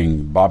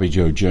hearing Bobby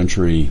Joe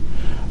Gentry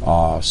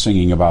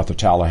singing about the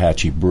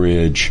Tallahatchie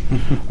Bridge,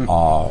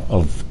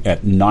 of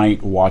at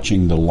night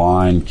watching the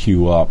line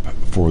queue up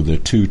for the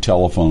 2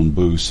 telephone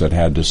booths that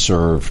had to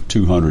serve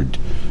 200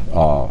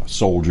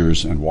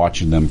 soldiers, and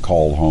watching them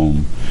call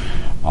home,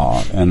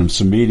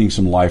 and meeting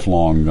some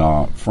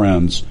lifelong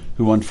friends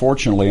who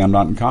unfortunately I'm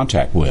not in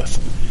contact with.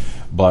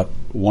 But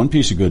one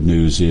piece of good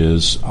news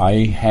is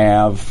I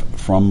have,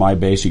 from my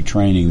basic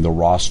training, the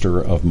roster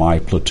of my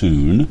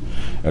platoon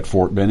at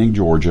Fort Benning,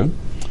 Georgia.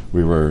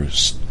 We were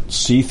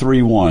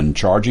C31,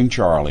 Charging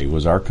Charlie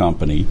was our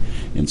company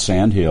in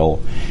Sand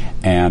Hill,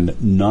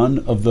 and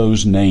none of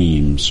those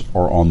names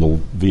are on the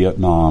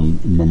Vietnam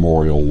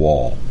Memorial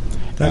Wall.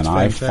 That's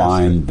fantastic. I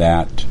find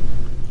that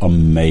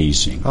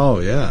amazing. Oh,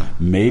 yeah.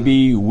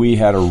 Maybe we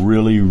had a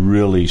really,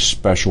 really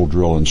special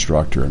drill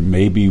instructor.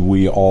 Maybe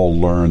we all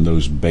learned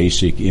those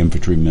basic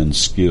infantryman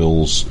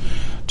skills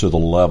to the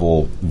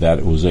level that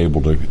it was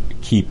able to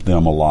keep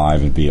them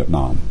alive in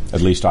Vietnam.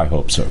 At least I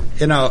hope so.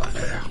 You know,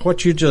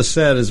 what you just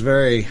said is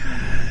very,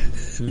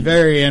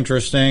 very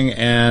interesting,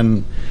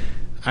 and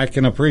I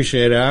can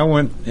appreciate it. I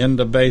went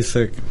into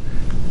basic...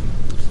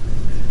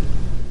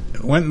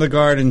 went in the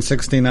Guard in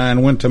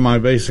 69, went to my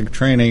basic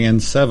training in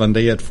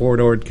 70 at Fort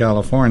Ord,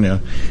 California.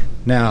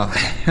 Now,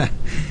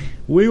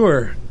 we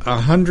were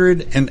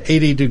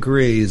 180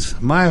 degrees.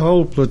 My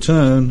whole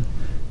platoon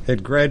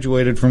had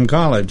graduated from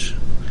college,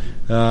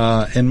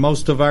 and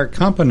most of our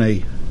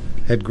company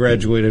had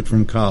graduated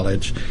from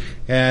college.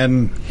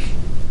 And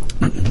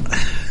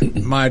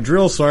my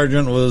drill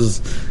sergeant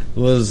was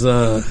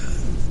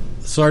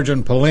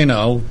Sergeant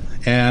Polino,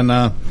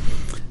 and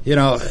you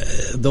know,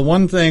 the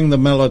one thing the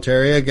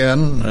military,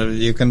 again,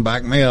 you can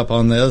back me up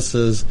on this,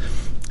 is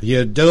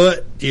you do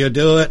it,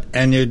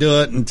 and you do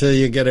it until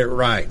you get it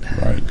right.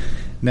 Right.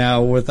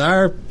 Now, with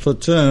our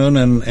platoon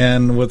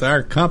and with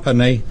our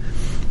company,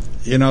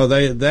 you know,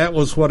 that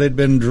was what had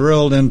been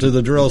drilled into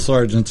the drill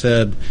sergeant's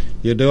head.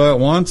 You do it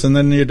once, and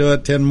then you do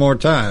it 10 more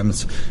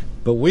times.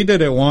 But we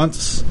did it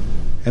once,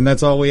 and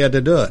that's all we had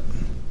to do it.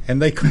 And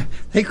they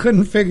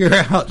couldn't figure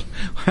out,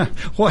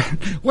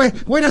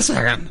 wait a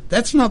second,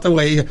 that's not the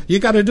way, you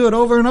got to do it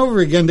over and over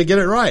again to get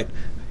it right.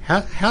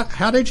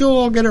 How did you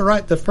all get it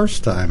right the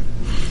first time?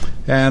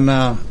 And,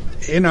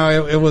 you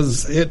know,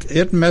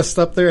 it messed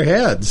up their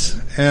heads.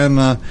 And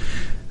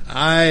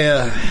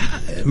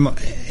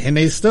and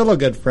he's still a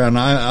good friend.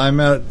 I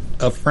met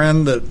a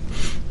friend that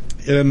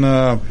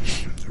in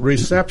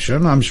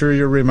reception, I'm sure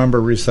you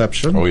remember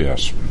reception. Oh,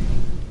 yes.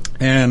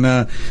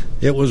 And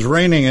it was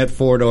raining at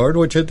Fort Ord,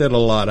 which it did a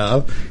lot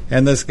of.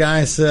 And this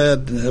guy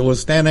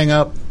was standing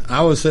up.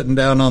 I was sitting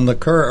down on the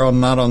curb,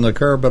 not on the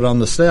curb, but on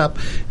the step.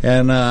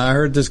 And I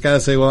heard this guy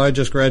say, well, I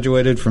just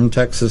graduated from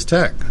Texas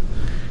Tech.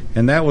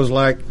 And that was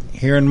like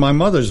hearing my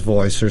mother's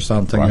voice or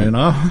something, Right. you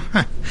know.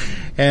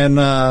 And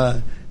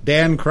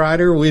Dan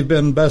Kreider, we've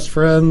been best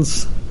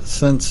friends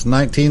since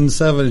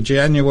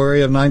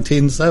January of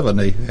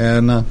 1970,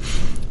 and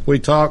we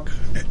talk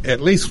at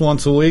least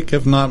once a week,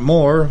 if not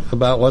more,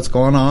 about what's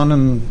going on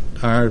in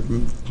our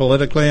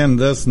politically and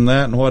this and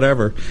that and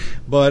whatever.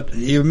 But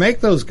you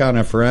make those kind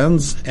of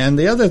friends, and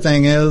the other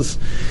thing is,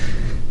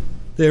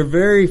 there are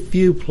very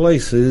few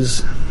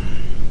places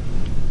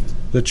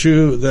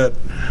that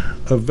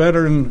a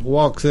veteran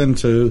walks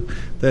into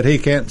that he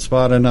can't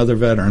spot another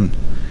veteran.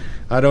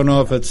 I don't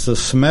know if it's the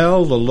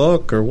smell, the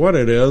look, or what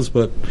it is,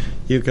 but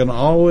you can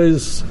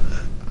always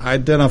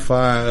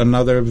identify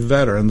another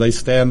veteran. They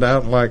stand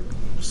out like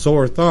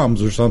sore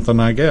thumbs or something,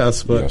 I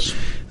guess. But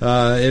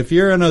Yes. If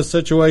you're in a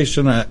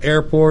situation at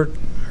airport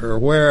or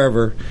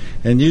wherever,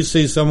 and you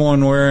see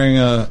someone wearing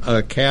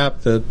a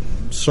cap that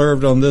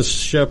served on this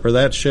ship or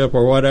that ship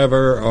or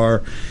whatever,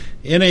 or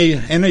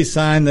any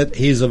sign that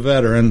he's a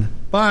veteran,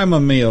 buy him a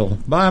meal,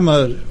 buy him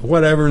a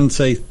whatever, and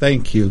say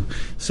thank you.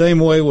 Same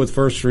way with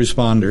first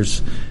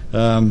responders.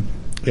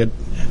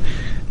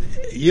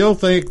 You'll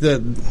think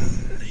that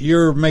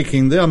you're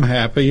making them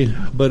happy,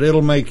 but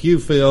it'll make you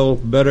feel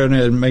better than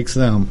it makes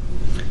them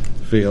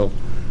feel.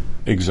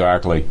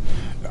 Exactly.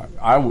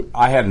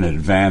 I had an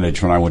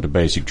advantage when I went to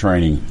basic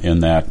training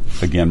in that,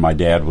 again, my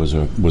dad was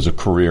a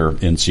career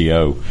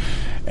NCO,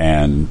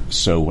 and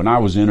so when I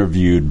was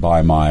interviewed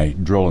by my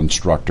drill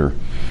instructor,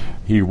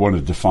 he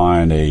wanted to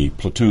find a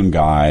platoon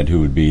guide who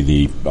would be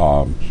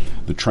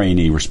the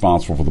trainee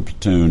responsible for the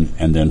platoon,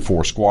 and then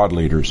 4 squad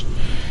leaders.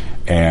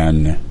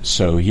 And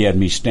so he had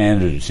me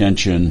stand at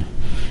attention,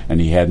 and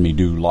he had me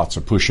do lots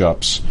of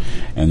push-ups,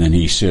 and then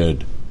he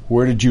said,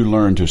 "Where did you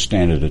learn to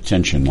stand at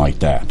attention like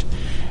that?"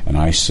 And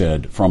I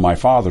said, "From my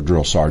father,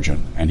 drill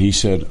sergeant." And he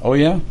said, "Oh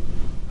yeah?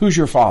 Who's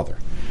your father?"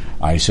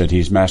 I said,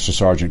 "He's Master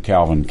Sergeant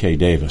Calvin K.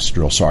 Davis,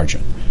 drill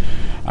sergeant."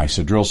 I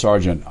said, "Drill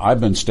sergeant,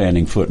 I've been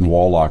standing foot in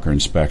wall locker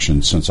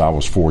inspections since I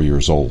was 4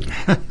 years old."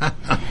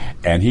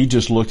 And he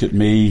just looked at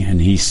me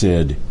and he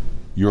said,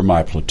 "You're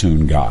my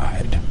platoon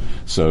guide."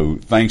 So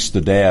thanks to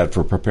Dad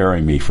for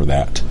preparing me for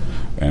that.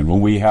 And when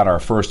we had our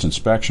first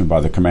inspection by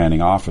the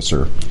commanding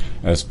officer,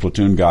 as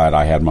platoon guide,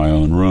 I had my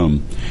own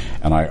room,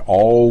 and I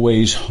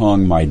always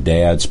hung my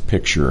dad's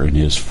picture in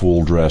his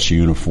full dress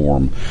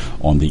uniform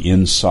on the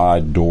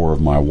inside door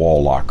of my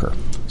wall locker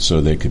so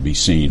they could be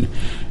seen.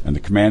 And the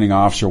commanding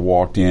officer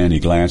walked in, he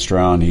glanced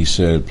around, he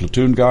said,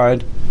 "Platoon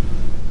guide,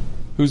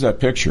 who's that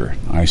picture?"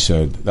 I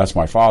said, "That's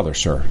my father,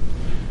 sir."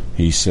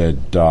 He said,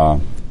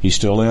 "He's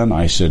still in?"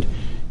 I said,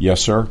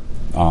 "Yes, sir.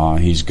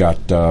 He's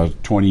got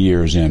 20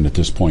 years in at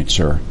this point,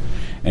 sir."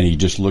 And he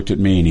just looked at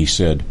me and he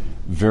said,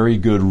 "Very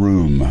good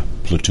room,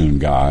 platoon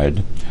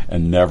guide,"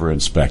 and never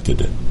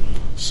inspected it.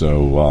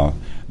 So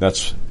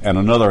that's, and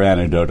another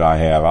anecdote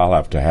I'll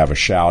have to have a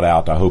shout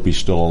out, I hope he's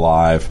still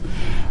alive,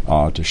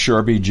 to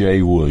Sherby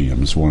J.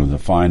 Williams, one of the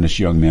finest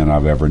young men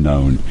I've ever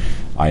known.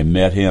 I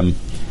met him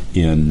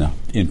in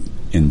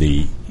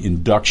the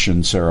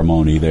induction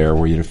ceremony there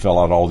where you had to fill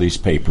out all these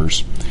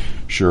papers.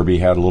 Sherby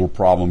had a little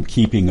problem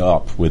keeping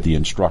up with the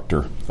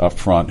instructor up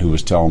front who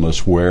was telling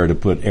us where to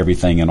put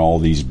everything in all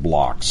these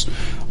blocks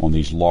on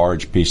these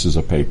large pieces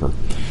of paper.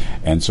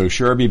 And so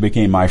Sherby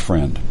became my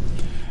friend.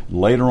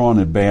 Later on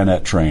in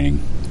bayonet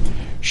training,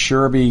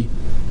 Sherby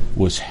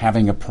was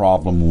having a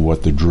problem with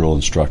what the drill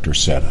instructor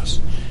said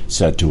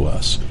to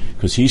us.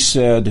 Because he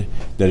said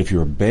that if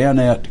your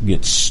bayonet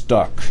gets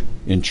stuck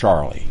in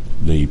Charlie,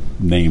 the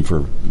name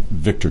for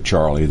Victor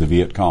Charlie, the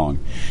Viet Cong,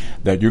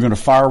 that you're going to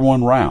fire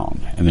one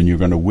round and then you're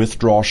going to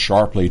withdraw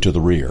sharply to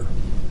the rear.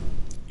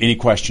 Any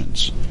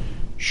questions?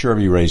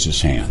 Sherby raised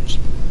his hands.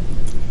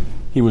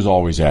 He was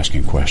always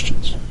asking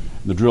questions.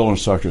 The drill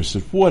instructor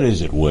said, "What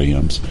is it,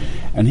 Williams?"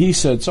 And he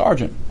said,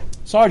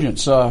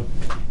 Sergeants,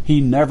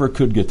 he never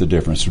could get the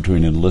difference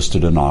between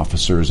enlisted and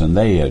officers, and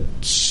they had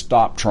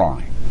stopped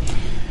trying.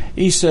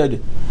 He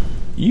said,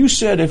 "You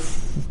said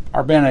if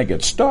our bayonet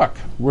gets stuck,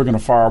 we're going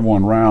to fire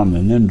one round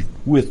and then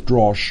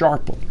withdraw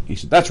sharply." He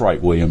said, "That's right,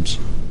 Williams.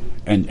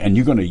 And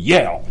you're going to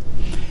yell.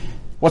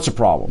 What's the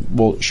problem?"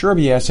 Well,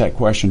 Sherby asked that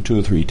question 2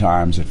 or 3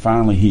 times, and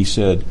finally he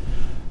said,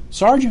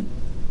 "Sergeant,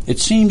 it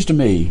seems to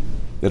me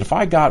that if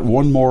I got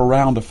one more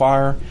round to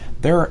fire,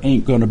 there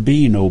ain't going to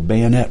be no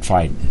bayonet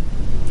fighting.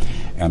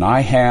 And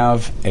I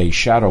have a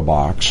shadow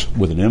box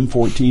with an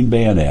M14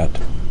 bayonet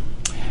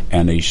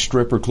and a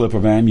stripper clip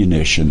of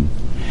ammunition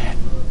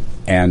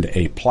and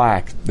a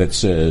plaque that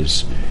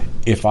says,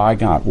 if I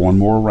got one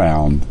more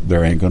round,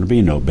 there ain't going to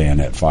be no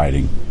bayonet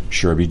fighting.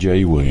 Sherby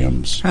J.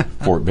 Williams,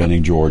 Fort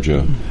Benning,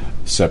 Georgia,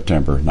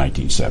 September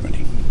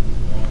 1970.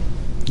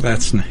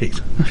 That's neat.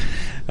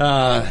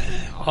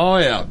 Oh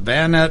yeah,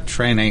 bayonet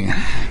training,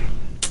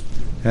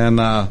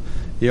 and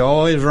you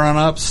always run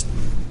up,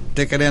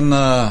 stick it in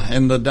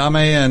the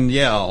dummy, and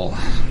yell.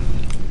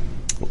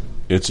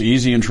 It's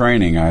easy in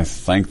training. I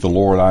thank the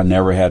Lord I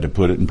never had to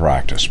put it in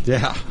practice.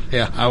 Yeah.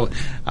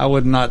 I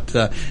would not.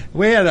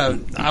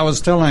 I was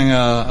telling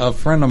a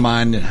friend of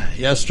mine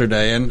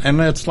yesterday,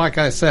 and it's like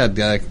I said,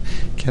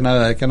 can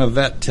a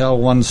vet tell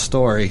one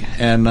story?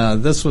 And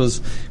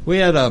we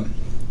had a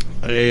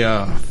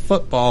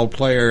football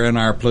player in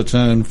our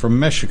platoon from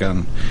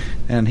Michigan,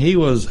 and he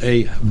was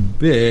a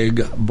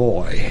big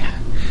boy.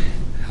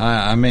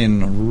 I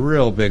mean,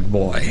 real big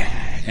boy.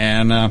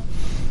 And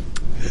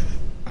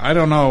I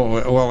don't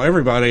know. Well,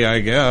 everybody, I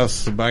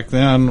guess, back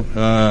then,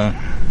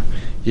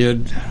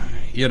 you'd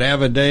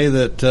have a day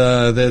that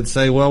they'd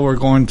say, "Well, we're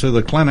going to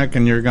the clinic,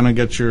 and you're going to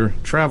get your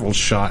travel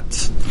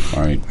shots."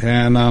 Right.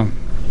 And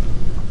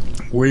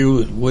we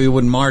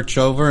would march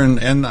over,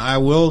 and I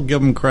will give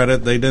them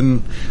credit.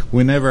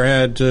 We never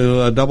had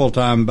to double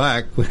time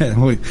back.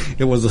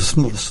 It was a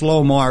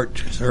slow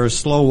march or a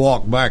slow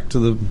walk back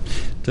to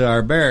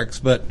our barracks.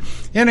 But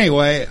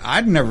anyway,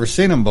 I'd never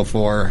seen them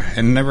before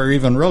and never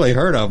even really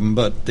heard of them.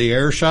 But the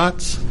air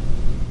shots,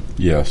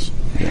 yes,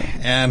 yeah.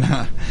 And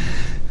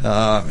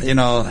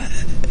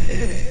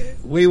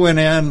we went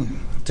in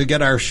to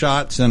get our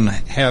shots and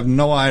have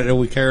no idea.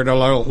 We carried a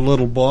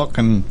little book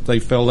and they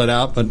filled it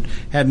out, but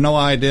had no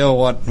idea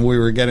what we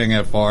were getting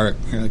it for,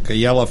 like a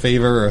yellow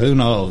fever or who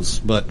knows.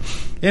 But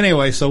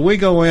anyway, so we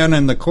go in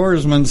and the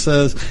corpsman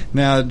says,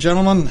 "Now,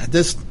 gentlemen,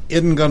 this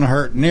isn't going to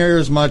hurt near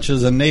as much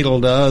as a needle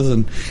does,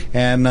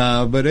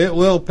 but it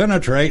will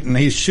penetrate." And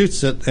he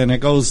shoots it and it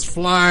goes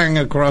flying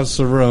across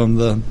the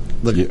room.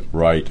 The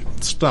right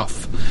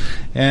stuff,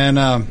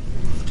 and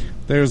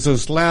there's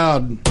this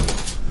loud.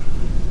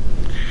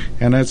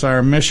 And it's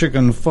our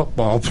Michigan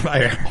football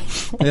player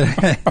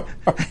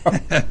that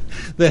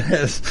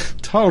is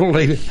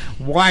totally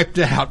wiped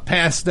out,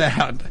 passed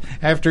out,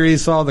 after he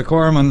saw the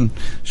corpsman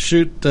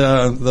shoot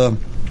the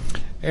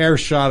air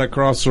shot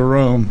across the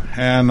room.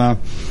 And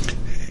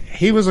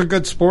he was a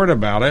good sport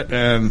about it,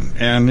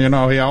 and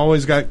he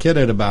always got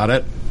kidded about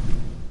it.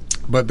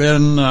 But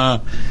then,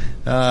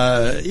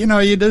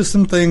 you do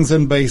some things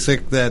in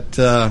basic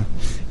that,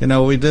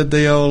 we did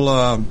the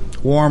old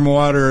warm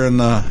water in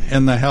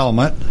the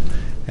helmet.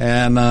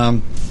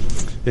 And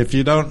if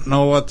you don't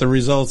know what the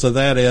results of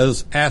that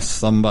is, ask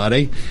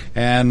somebody.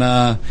 And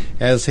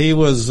as he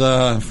was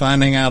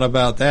finding out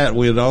about that,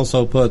 we'd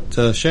also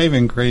put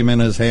shaving cream in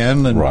his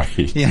hand. And, right.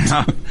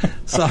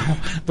 So,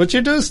 but you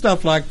do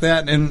stuff like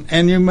that,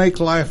 and you make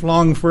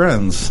lifelong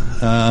friends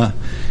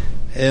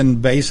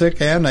in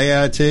basic and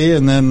AIT.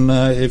 And then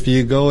if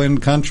you go in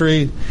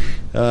country,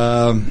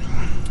 the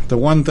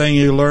one thing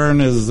you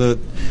learn is that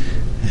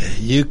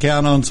you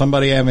count on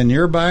somebody having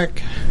your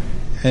back,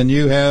 and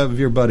you have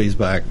your buddy's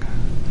back.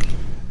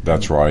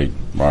 That's right.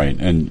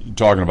 And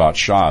talking about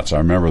shots, I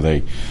remember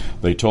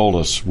they told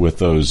us with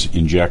those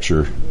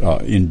injectors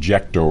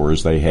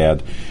they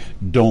had,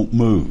 don't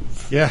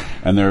move. Yeah.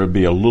 And there would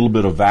be a little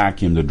bit of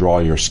vacuum to draw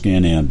your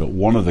skin in, but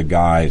one of the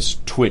guys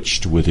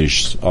twitched with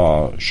his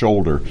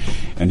shoulder,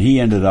 and he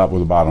ended up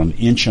with about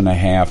 1.5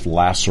 inch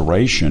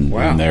laceration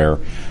in there.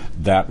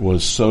 That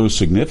was so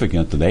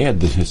significant that they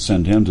had to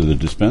send him to the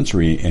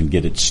dispensary and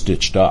get it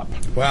stitched up.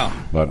 Wow.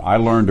 But I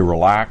learned to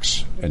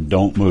relax and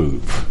don't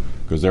move,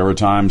 because there were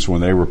times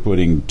when they were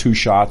putting 2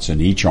 shots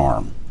in each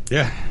arm.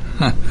 Yeah.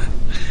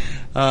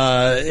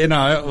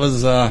 It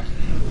was... the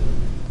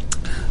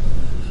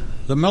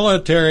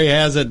military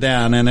has it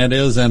down, and it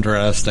is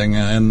interesting.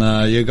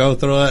 And you go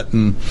through it,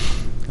 and,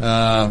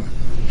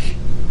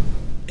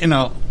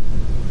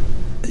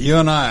 you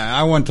and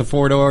I went to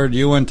Fort Ord,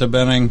 you went to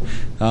Benning.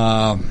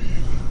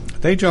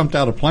 They jumped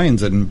out of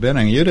planes in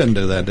Benning. You didn't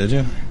do that, did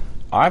you?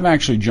 I've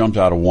actually jumped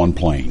out of one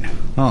plane.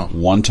 Oh.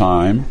 One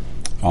time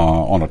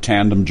on a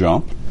tandem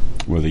jump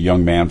with a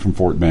young man from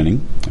Fort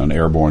Benning, an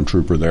airborne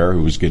trooper there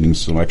who was getting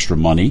some extra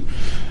money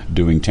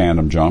doing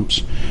tandem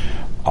jumps.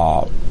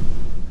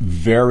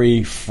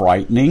 Very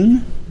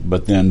frightening,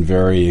 but then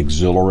very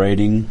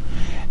exhilarating.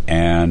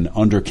 And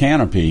under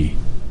canopy,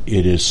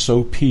 it is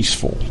so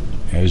peaceful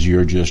as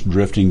you're just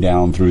drifting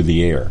down through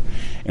the air.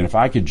 And if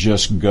I could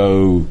just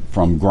go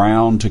from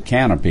ground to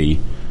canopy,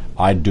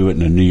 I'd do it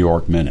in a New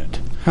York minute.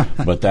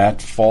 But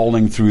that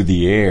falling through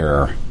the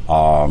air,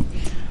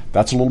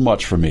 that's a little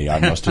much for me, I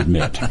must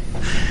admit.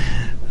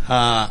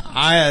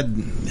 I had,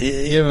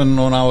 even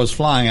when I was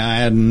flying, I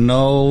had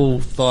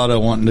no thought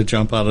of wanting to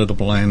jump out of the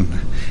plane.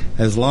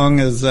 As long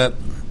as that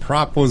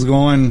prop was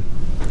going,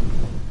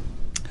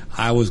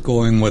 I was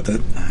going with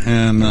it.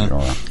 And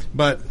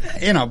but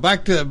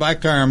back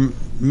to our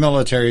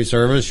military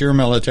service, your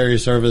military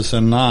service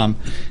in Nam.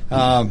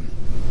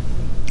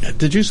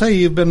 Did you say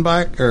you've been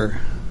back, or?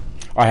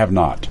 I have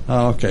not.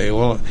 Oh, okay.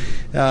 Well,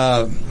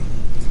 I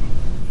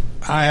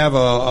have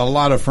a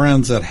lot of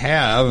friends that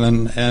have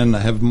and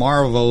have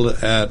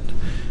marveled at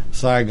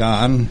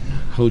Saigon,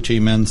 Ho Chi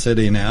Minh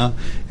City now,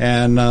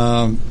 and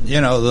the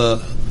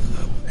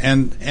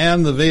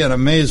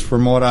Vietnamese,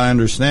 from what I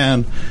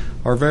understand,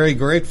 are very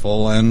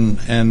grateful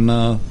and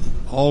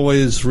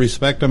always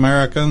respect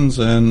Americans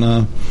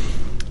and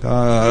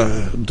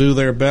do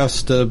their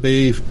best to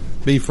be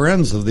be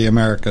friends of the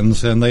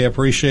Americans, and they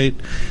appreciate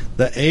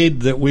the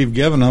aid that we've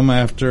given them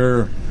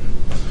after,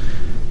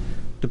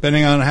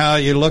 depending on how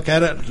you look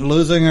at it,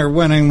 losing or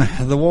winning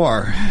the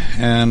war.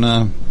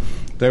 And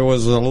there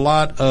was a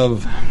lot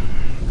of,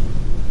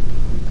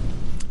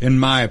 in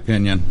my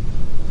opinion,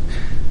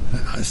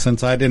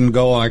 since I didn't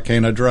go, I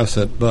can't address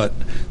it, but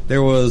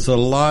there was a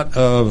lot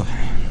of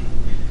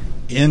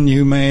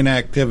inhumane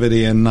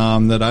activity in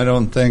Nam that I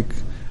don't think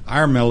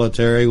our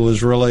military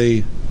was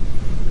really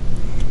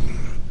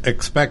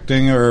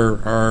expecting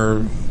or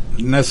I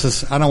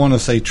don't want to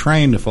say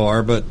trained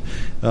for, but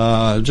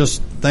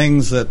just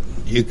things that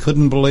you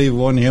couldn't believe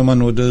one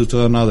human would do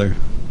to another.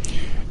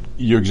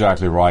 You're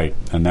exactly right,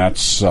 and that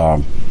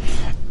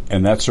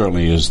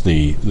certainly is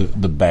the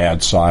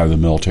bad side of the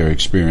military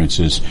experience.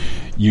 Is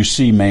you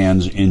see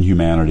man's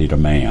inhumanity to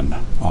man,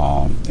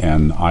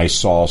 and I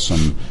saw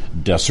some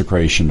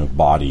desecration of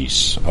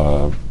bodies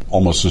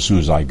almost as soon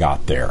as I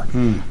got there.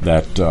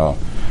 That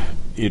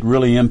it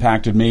really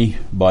impacted me,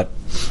 but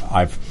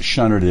I've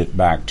shunted it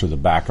back to the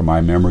back of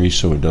my memory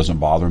so it doesn't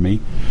bother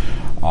me.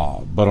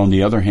 But on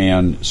the other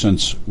hand,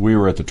 since we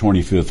were at the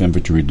 25th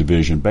Infantry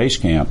Division base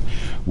camp,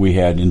 we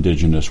had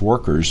indigenous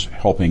workers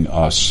helping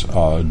us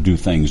do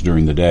things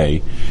during the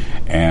day.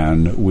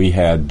 And we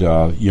had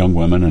young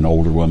women and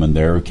older women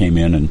there who came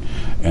in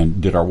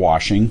and did our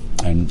washing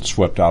and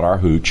swept out our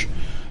hooch.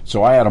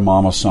 So I had a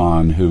Mama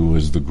San who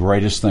was the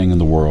greatest thing in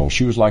the world.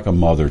 She was like a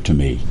mother to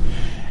me.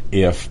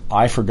 If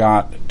I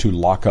forgot to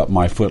lock up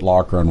my foot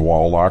locker and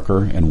wall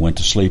locker and went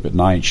to sleep at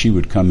night, she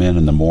would come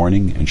in the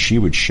morning and she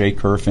would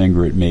shake her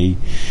finger at me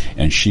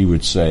and she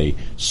would say,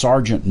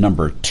 "Sergeant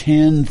number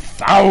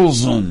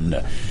 10,000."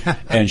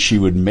 And she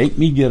would make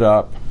me get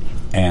up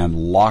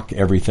and lock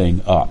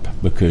everything up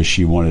because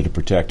she wanted to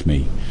protect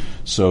me.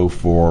 So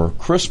for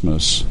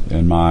Christmas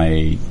in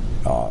my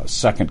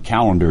second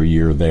calendar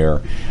year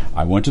there,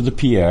 I went to the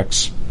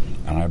PX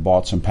and I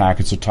bought some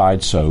packets of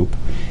Tide soap,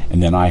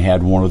 and then I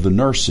had one of the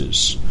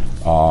nurses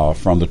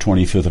from the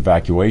 25th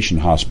Evacuation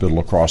Hospital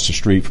across the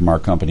street from our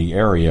company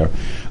area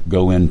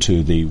go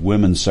into the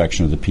women's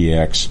section of the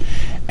PX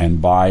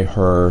and buy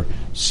her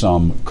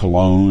some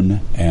cologne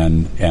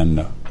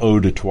and eau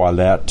de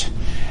toilette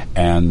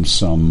and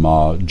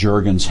some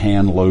Jergens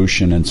hand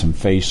lotion and some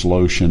face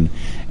lotion,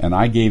 and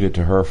I gave it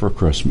to her for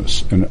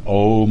Christmas. And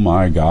oh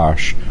my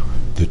gosh,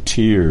 the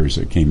tears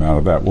that came out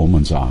of that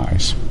woman's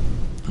eyes.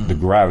 The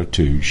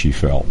gratitude she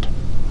felt.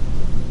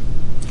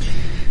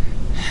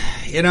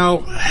 You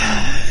know,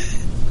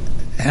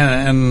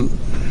 and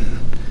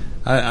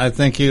I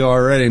think you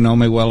already know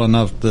me well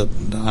enough that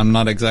I'm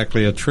not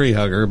exactly a tree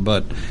hugger,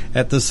 but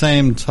at the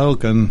same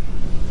token,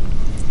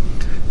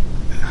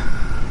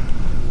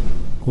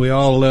 we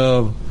all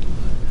live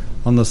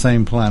on the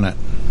same planet.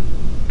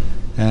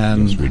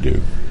 And, yes, we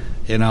do.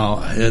 You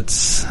know,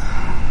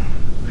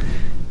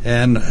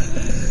 and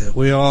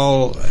we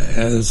all,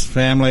 as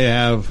family,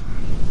 have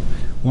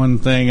one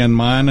thing in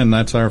mind, and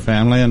that's our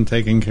family and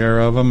taking care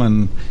of them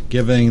and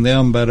giving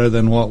them better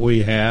than what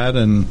we had.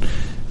 And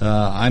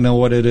I know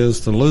what it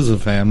is to lose a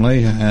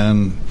family,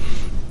 and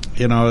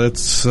you know,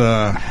 it's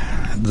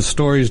the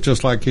story's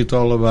just like you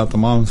told about the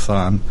Mama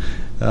San.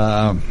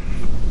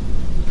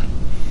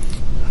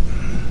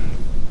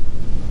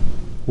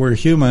 We're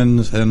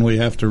humans, and we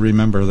have to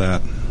remember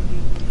that.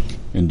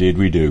 Indeed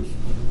we do.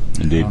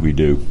 Indeed we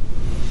do.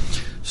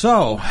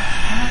 So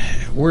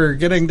we're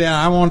getting down.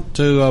 I want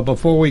to,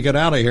 before we get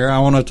out of here, I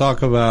want to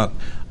talk about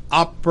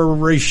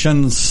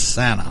Operation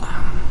Santa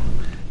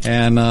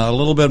and a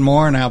little bit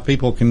more and how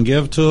people can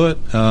give to it,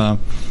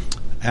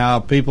 how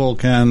people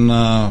can,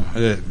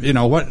 you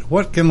know,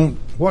 what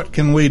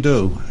can we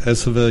do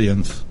as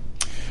civilians?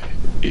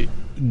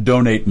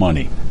 Donate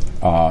money.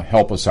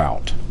 Help us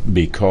out,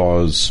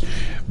 because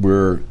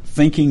we're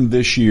thinking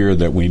this year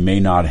that we may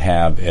not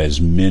have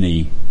as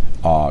many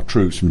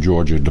troops from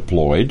Georgia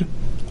deployed.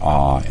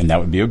 And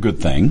that would be a good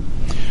thing.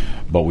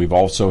 But we've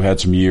also had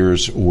some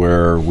years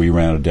where we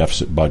ran a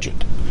deficit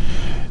budget.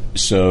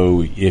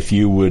 So if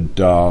you would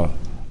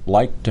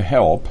like to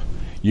help,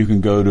 you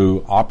can go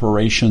to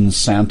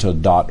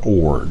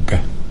operationsanta.org.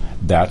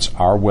 That's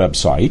our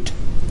website,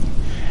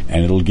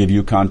 and it'll give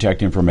you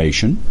contact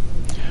information.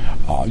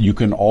 You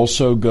can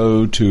also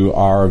go to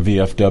our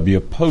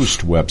VFW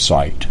Post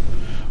website,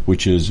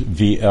 which is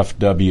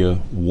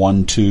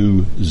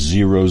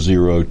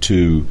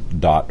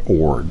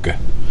vfw12002.org.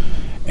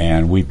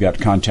 And we've got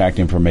contact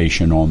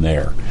information on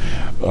there.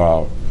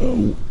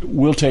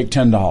 We'll take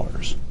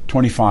 $10,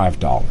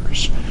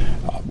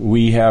 $25.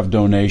 We have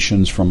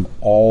donations from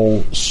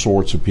all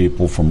sorts of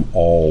people from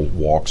all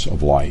walks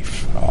of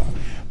life.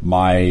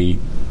 My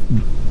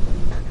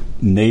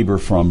neighbor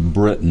from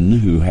Britain,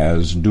 who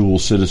has dual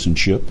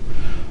citizenship,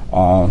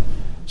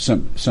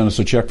 sent us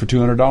a check for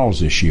 $200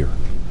 this year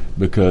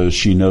because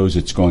she knows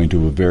it's going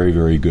to a very,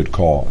 very good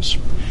cause.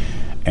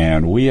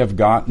 And we have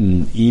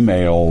gotten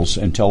emails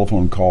and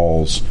telephone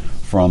calls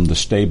from the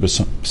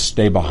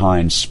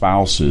stay-behind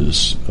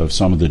spouses of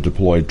some of the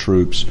deployed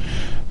troops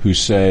who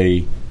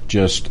say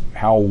just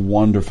how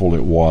wonderful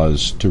it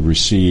was to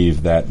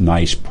receive that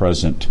nice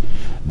present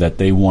that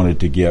they wanted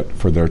to get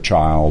for their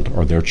child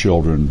or their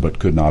children but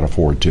could not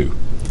afford to.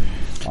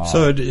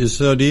 So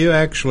do you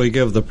actually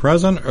give the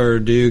present, or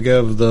do you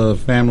give the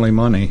family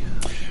money?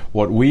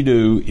 What we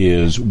do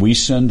is we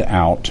send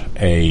out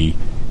an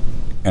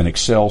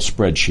Excel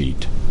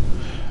spreadsheet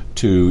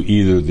to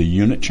either the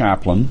unit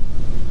chaplain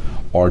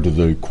or to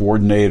the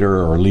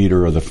coordinator or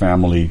leader of the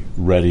family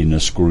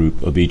readiness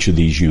group of each of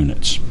these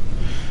units.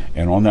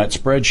 And on that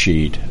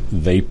spreadsheet,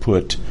 they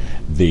put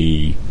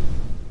the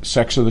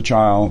sex of the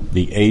child,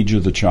 the age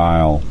of the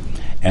child,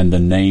 and the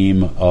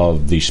name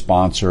of the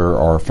sponsor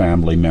or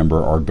family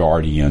member or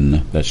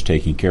guardian that's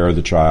taking care of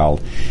the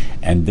child,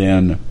 and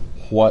then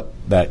what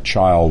that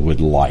child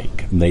would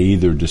like. And they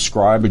either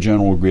describe a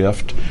general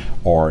gift,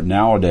 or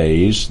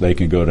nowadays they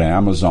can go to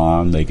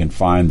Amazon, they can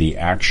find the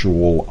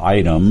actual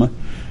item,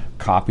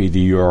 copy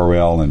the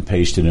URL, and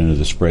paste it into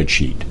the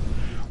spreadsheet.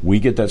 We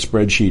get that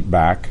spreadsheet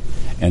back,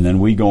 and then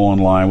we go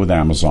online with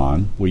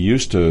Amazon. We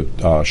used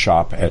to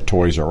shop at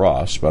Toys R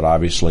Us, but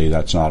obviously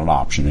that's not an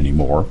option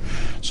anymore.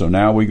 So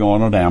now we go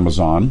on at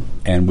Amazon,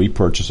 and we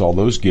purchase all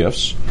those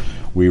gifts.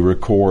 We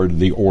record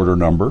the order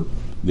number,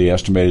 the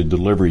estimated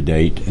delivery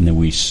date, and then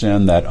we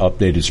send that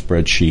updated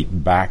spreadsheet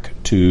back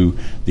to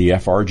the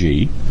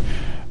FRG,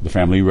 the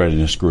Family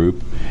Readiness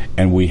Group,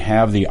 and we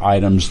have the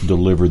items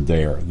delivered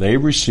there. They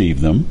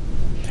receive them.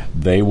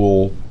 They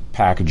will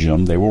package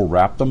them. They will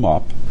wrap them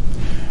up,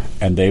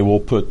 and they will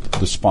put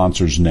the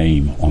sponsor's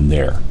name on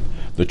there.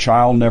 The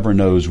child never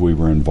knows we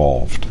were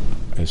involved.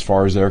 As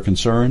far as they're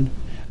concerned,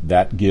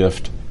 that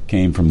gift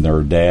came from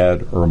their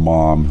dad or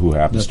mom who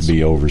happens to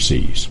be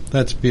overseas.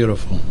 That's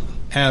beautiful.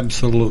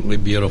 Absolutely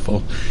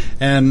beautiful.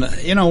 And,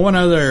 one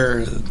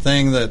other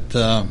thing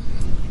that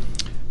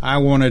I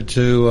wanted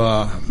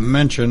to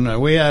mention,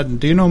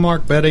 do you know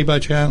Mark Betty by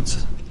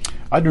chance?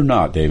 I do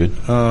not, David.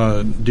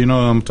 Do you know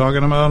what I'm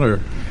talking about? Or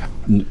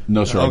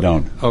no, sir, I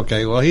don't.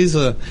 Okay, well, he's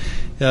a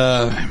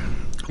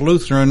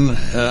Lutheran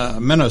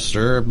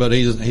minister, but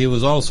he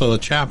was also a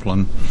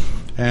chaplain.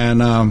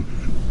 And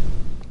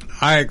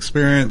I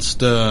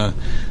experienced a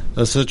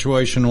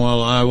situation while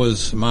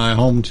my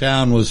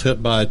hometown was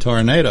hit by a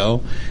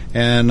tornado,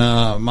 and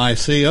my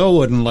CO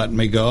wouldn't let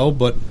me go,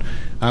 but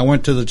I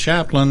went to the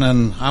chaplain,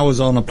 and I was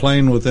on a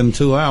plane within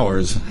 2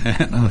 hours.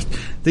 And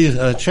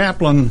the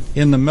chaplain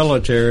in the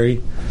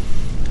military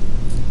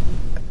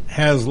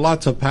has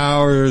lots of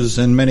powers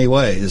in many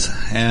ways,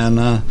 and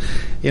I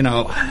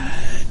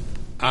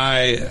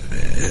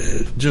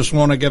just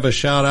want to give a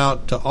shout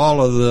out to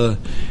all of the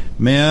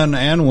men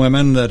and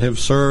women that have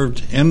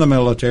served in the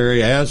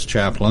military as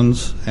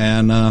chaplains,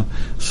 and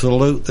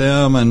salute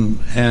them, and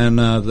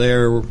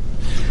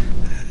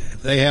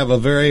they have a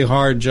very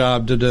hard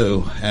job to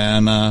do,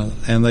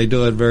 and they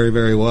do it very,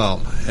 very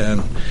well.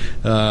 And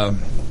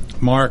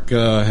Mark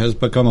has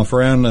become a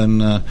friend,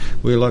 and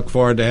we look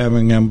forward to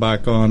having him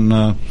back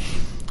on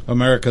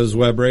America's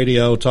Web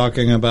Radio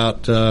talking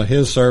about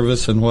his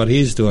service and what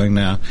he's doing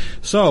now.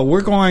 So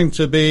we're going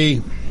to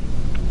be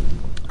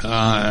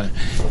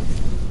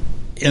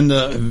in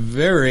the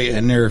very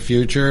near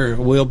future,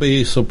 we'll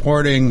be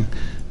supporting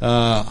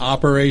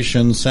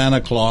Operation Santa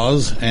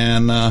Claus,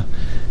 and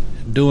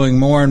doing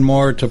more and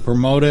more to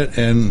promote it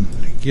and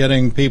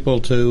getting people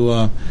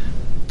to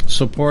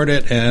support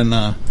it,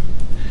 and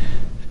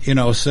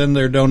send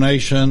their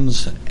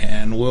donations,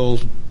 and we'll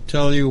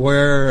tell you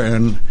where.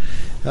 And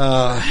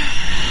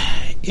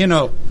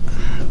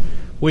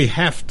we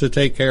have to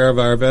take care of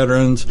our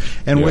veterans,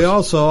 and yes, we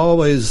also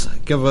always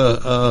give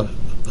a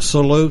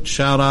salute,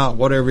 shout out,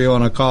 whatever you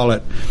want to call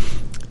it,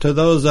 to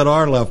those that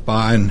are left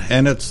behind.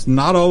 And it's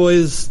not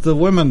always the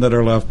women that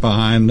are left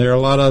behind. There are a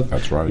lot of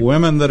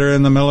women that are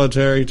in the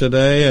military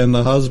today, and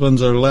the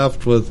husbands are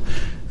left with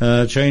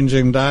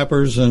changing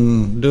diapers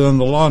and doing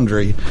the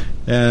laundry.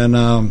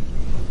 And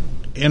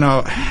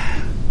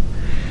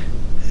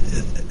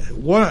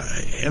what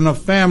in a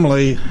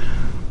family,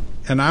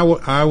 and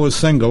I was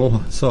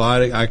single, so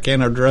I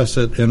can't address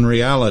it in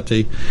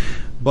reality,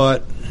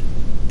 but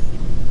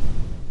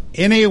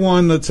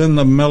anyone that's in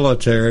the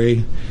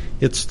military,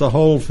 it's the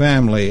whole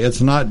family. It's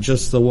not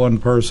just the one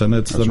person.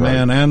 It's the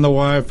man and the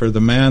wife, or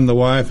the man, the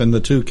wife, and the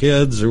two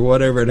kids, or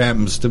whatever it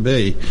happens to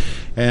be.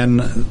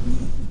 And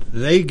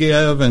they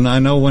give, and I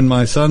know when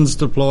my son's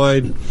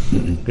deployed,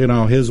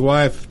 his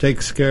wife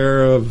takes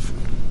care of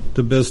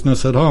the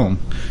business at home.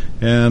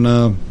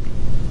 And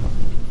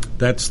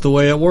that's the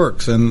way it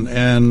works.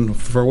 And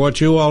for what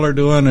you all are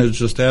doing is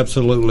just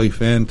absolutely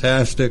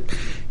fantastic.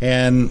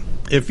 And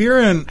if you're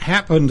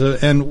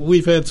and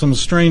we've had some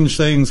strange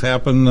things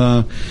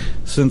happen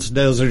since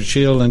Desert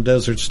Shield and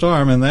Desert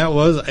Storm, and that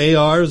was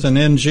ARs and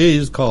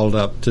NGs called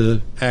up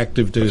to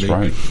active duty. That's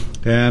right.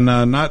 And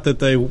not that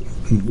they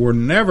were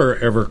never,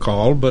 ever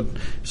called, but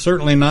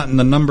certainly not in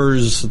the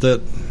numbers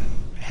that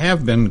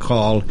have been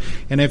called.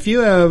 And if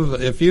you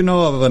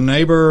know of a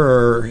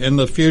neighbor, or in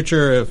the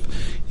future,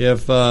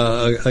 if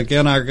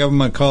again our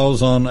government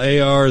calls on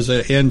ARs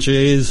and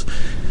NGs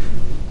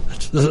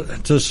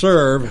to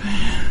serve,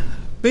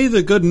 be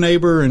the good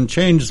neighbor and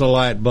change the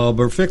light bulb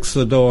or fix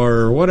the door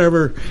or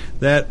whatever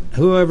that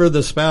whoever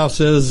the spouse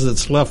is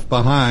that's left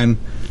behind,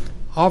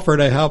 offer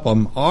to help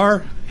them.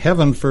 Or,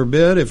 heaven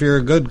forbid, if you're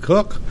a good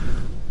cook,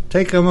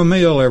 take them a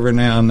meal every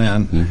now and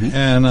then. Mm-hmm.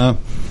 And,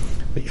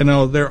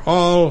 they're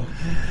all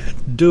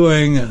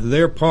doing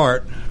their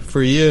part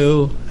for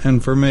you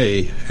and for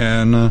me.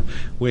 And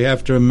we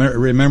have to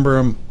remember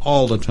them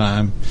all the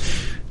time.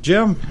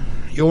 Jim,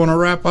 you want to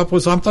wrap up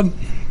with something?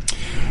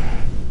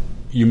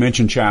 You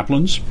mentioned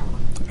chaplains,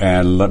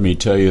 and let me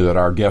tell you that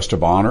our guest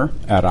of honor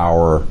at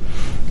our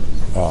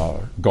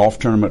golf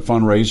tournament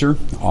fundraiser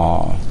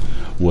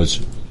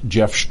was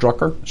Jeff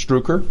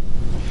Strucker.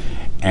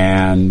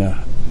 And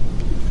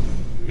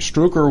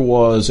Strucker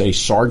was a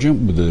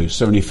sergeant with the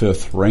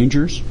 75th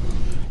Rangers.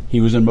 He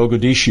was in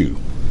Mogadishu,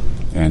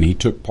 and he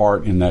took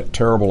part in that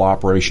terrible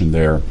operation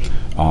there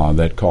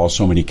that caused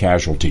so many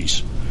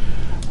casualties.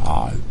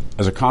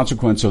 As a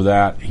consequence of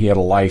that, he had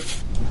a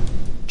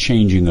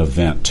life-changing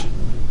event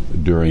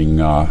during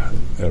a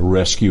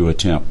rescue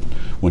attempt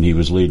when he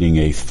was leading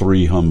a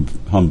 3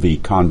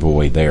 Humvee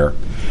convoy there.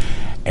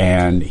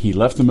 And he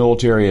left the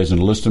military as an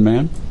enlisted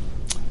man,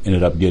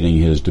 ended up getting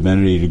his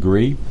divinity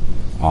degree,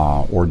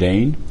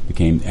 ordained,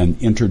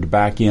 and entered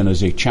back in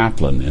as a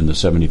chaplain in the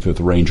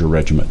 75th Ranger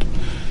Regiment.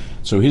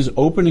 So his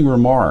opening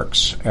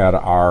remarks at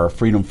our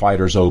Freedom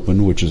Fighters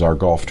Open, which is our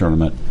golf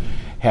tournament,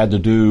 had to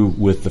do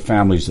with the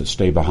families that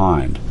stay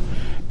behind.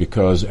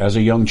 Because as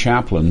a young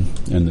chaplain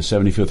in the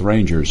 75th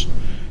Rangers,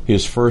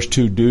 his first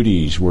 2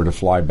 duties were to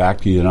fly back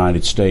to the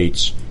United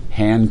States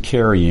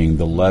hand-carrying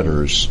the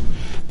letters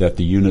that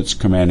the unit's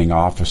commanding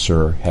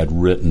officer had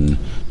written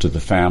to the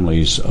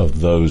families of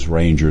those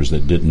Rangers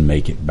that didn't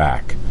make it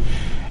back.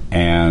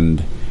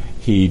 And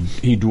he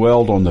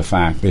dwelled on the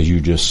fact, as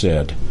you just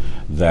said,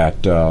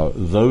 that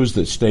those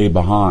that stay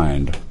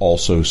behind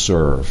also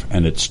serve,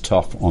 and it's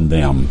tough on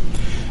them.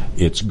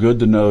 It's good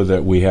to know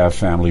that we have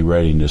family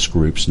readiness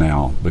groups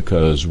now,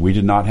 because we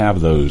did not have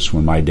those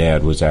when my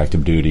dad was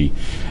active duty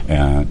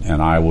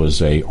and I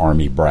was a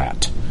Army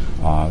brat.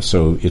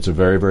 So it's a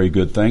very, very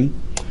good thing,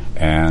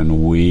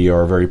 and we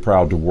are very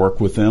proud to work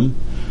with them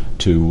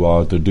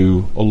to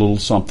do a little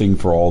something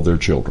for all their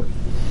children.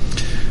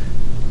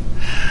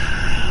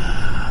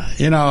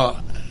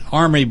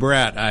 Army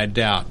brat, I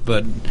doubt,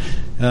 but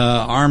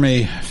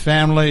Army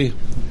family,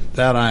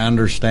 that I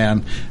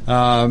understand.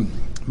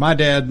 My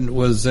dad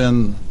was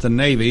in the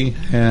Navy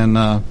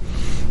and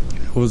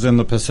was in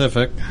the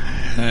Pacific,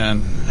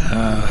 and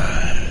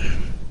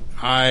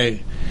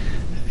I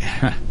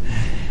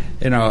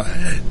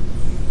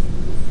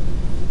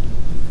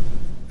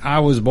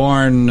was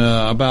born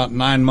about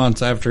 9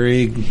 months after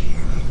he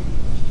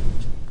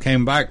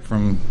came back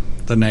from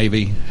the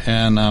Navy,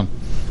 and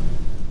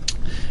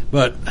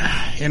but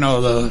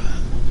the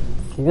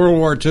World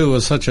War II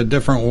was such a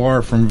different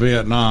war from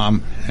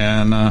Vietnam,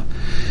 and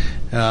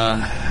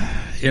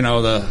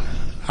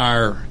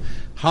our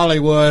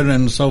Hollywood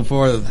and so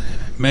forth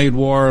made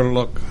war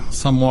look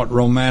somewhat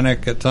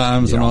romantic at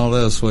times, and all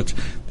this, which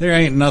there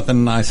ain't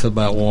nothing nice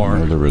about war.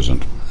 No, there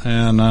isn't.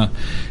 And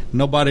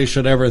nobody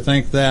should ever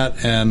think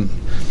that. And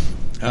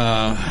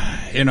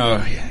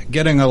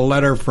getting a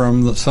letter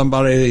from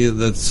somebody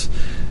that's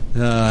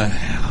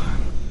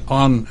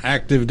on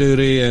active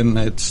duty, and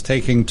it's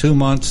taking 2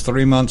 months,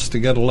 3 months to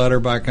get a letter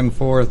back and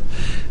forth,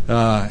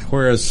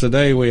 whereas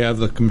today we have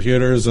the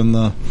computers and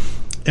the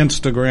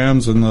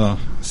Instagrams and the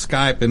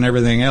Skype and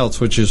everything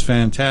else, which is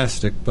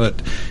fantastic,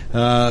 but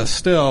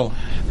still,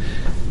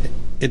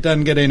 it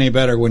doesn't get any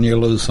better when you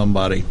lose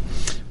somebody.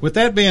 With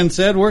that being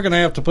said, we're going to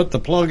have to put the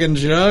plug in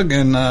jug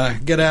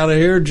and get out of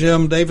here.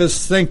 Jim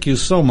Davis, thank you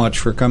so much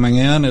for coming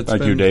in. It's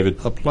Thank you,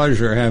 David. A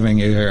pleasure having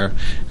you here.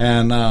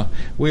 And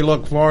we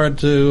look forward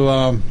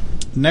to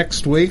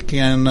next week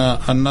and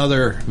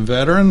another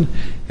veteran.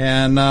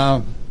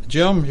 And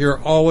Jim,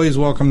 you're always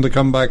welcome to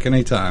come back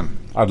anytime.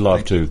 I'd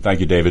love to. Thank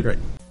you, David. Great.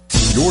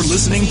 You're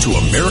listening to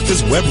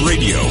America's Web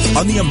Radio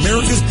on the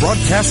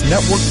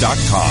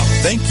AmericasBroadcastNetwork.com.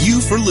 Thank you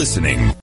for listening.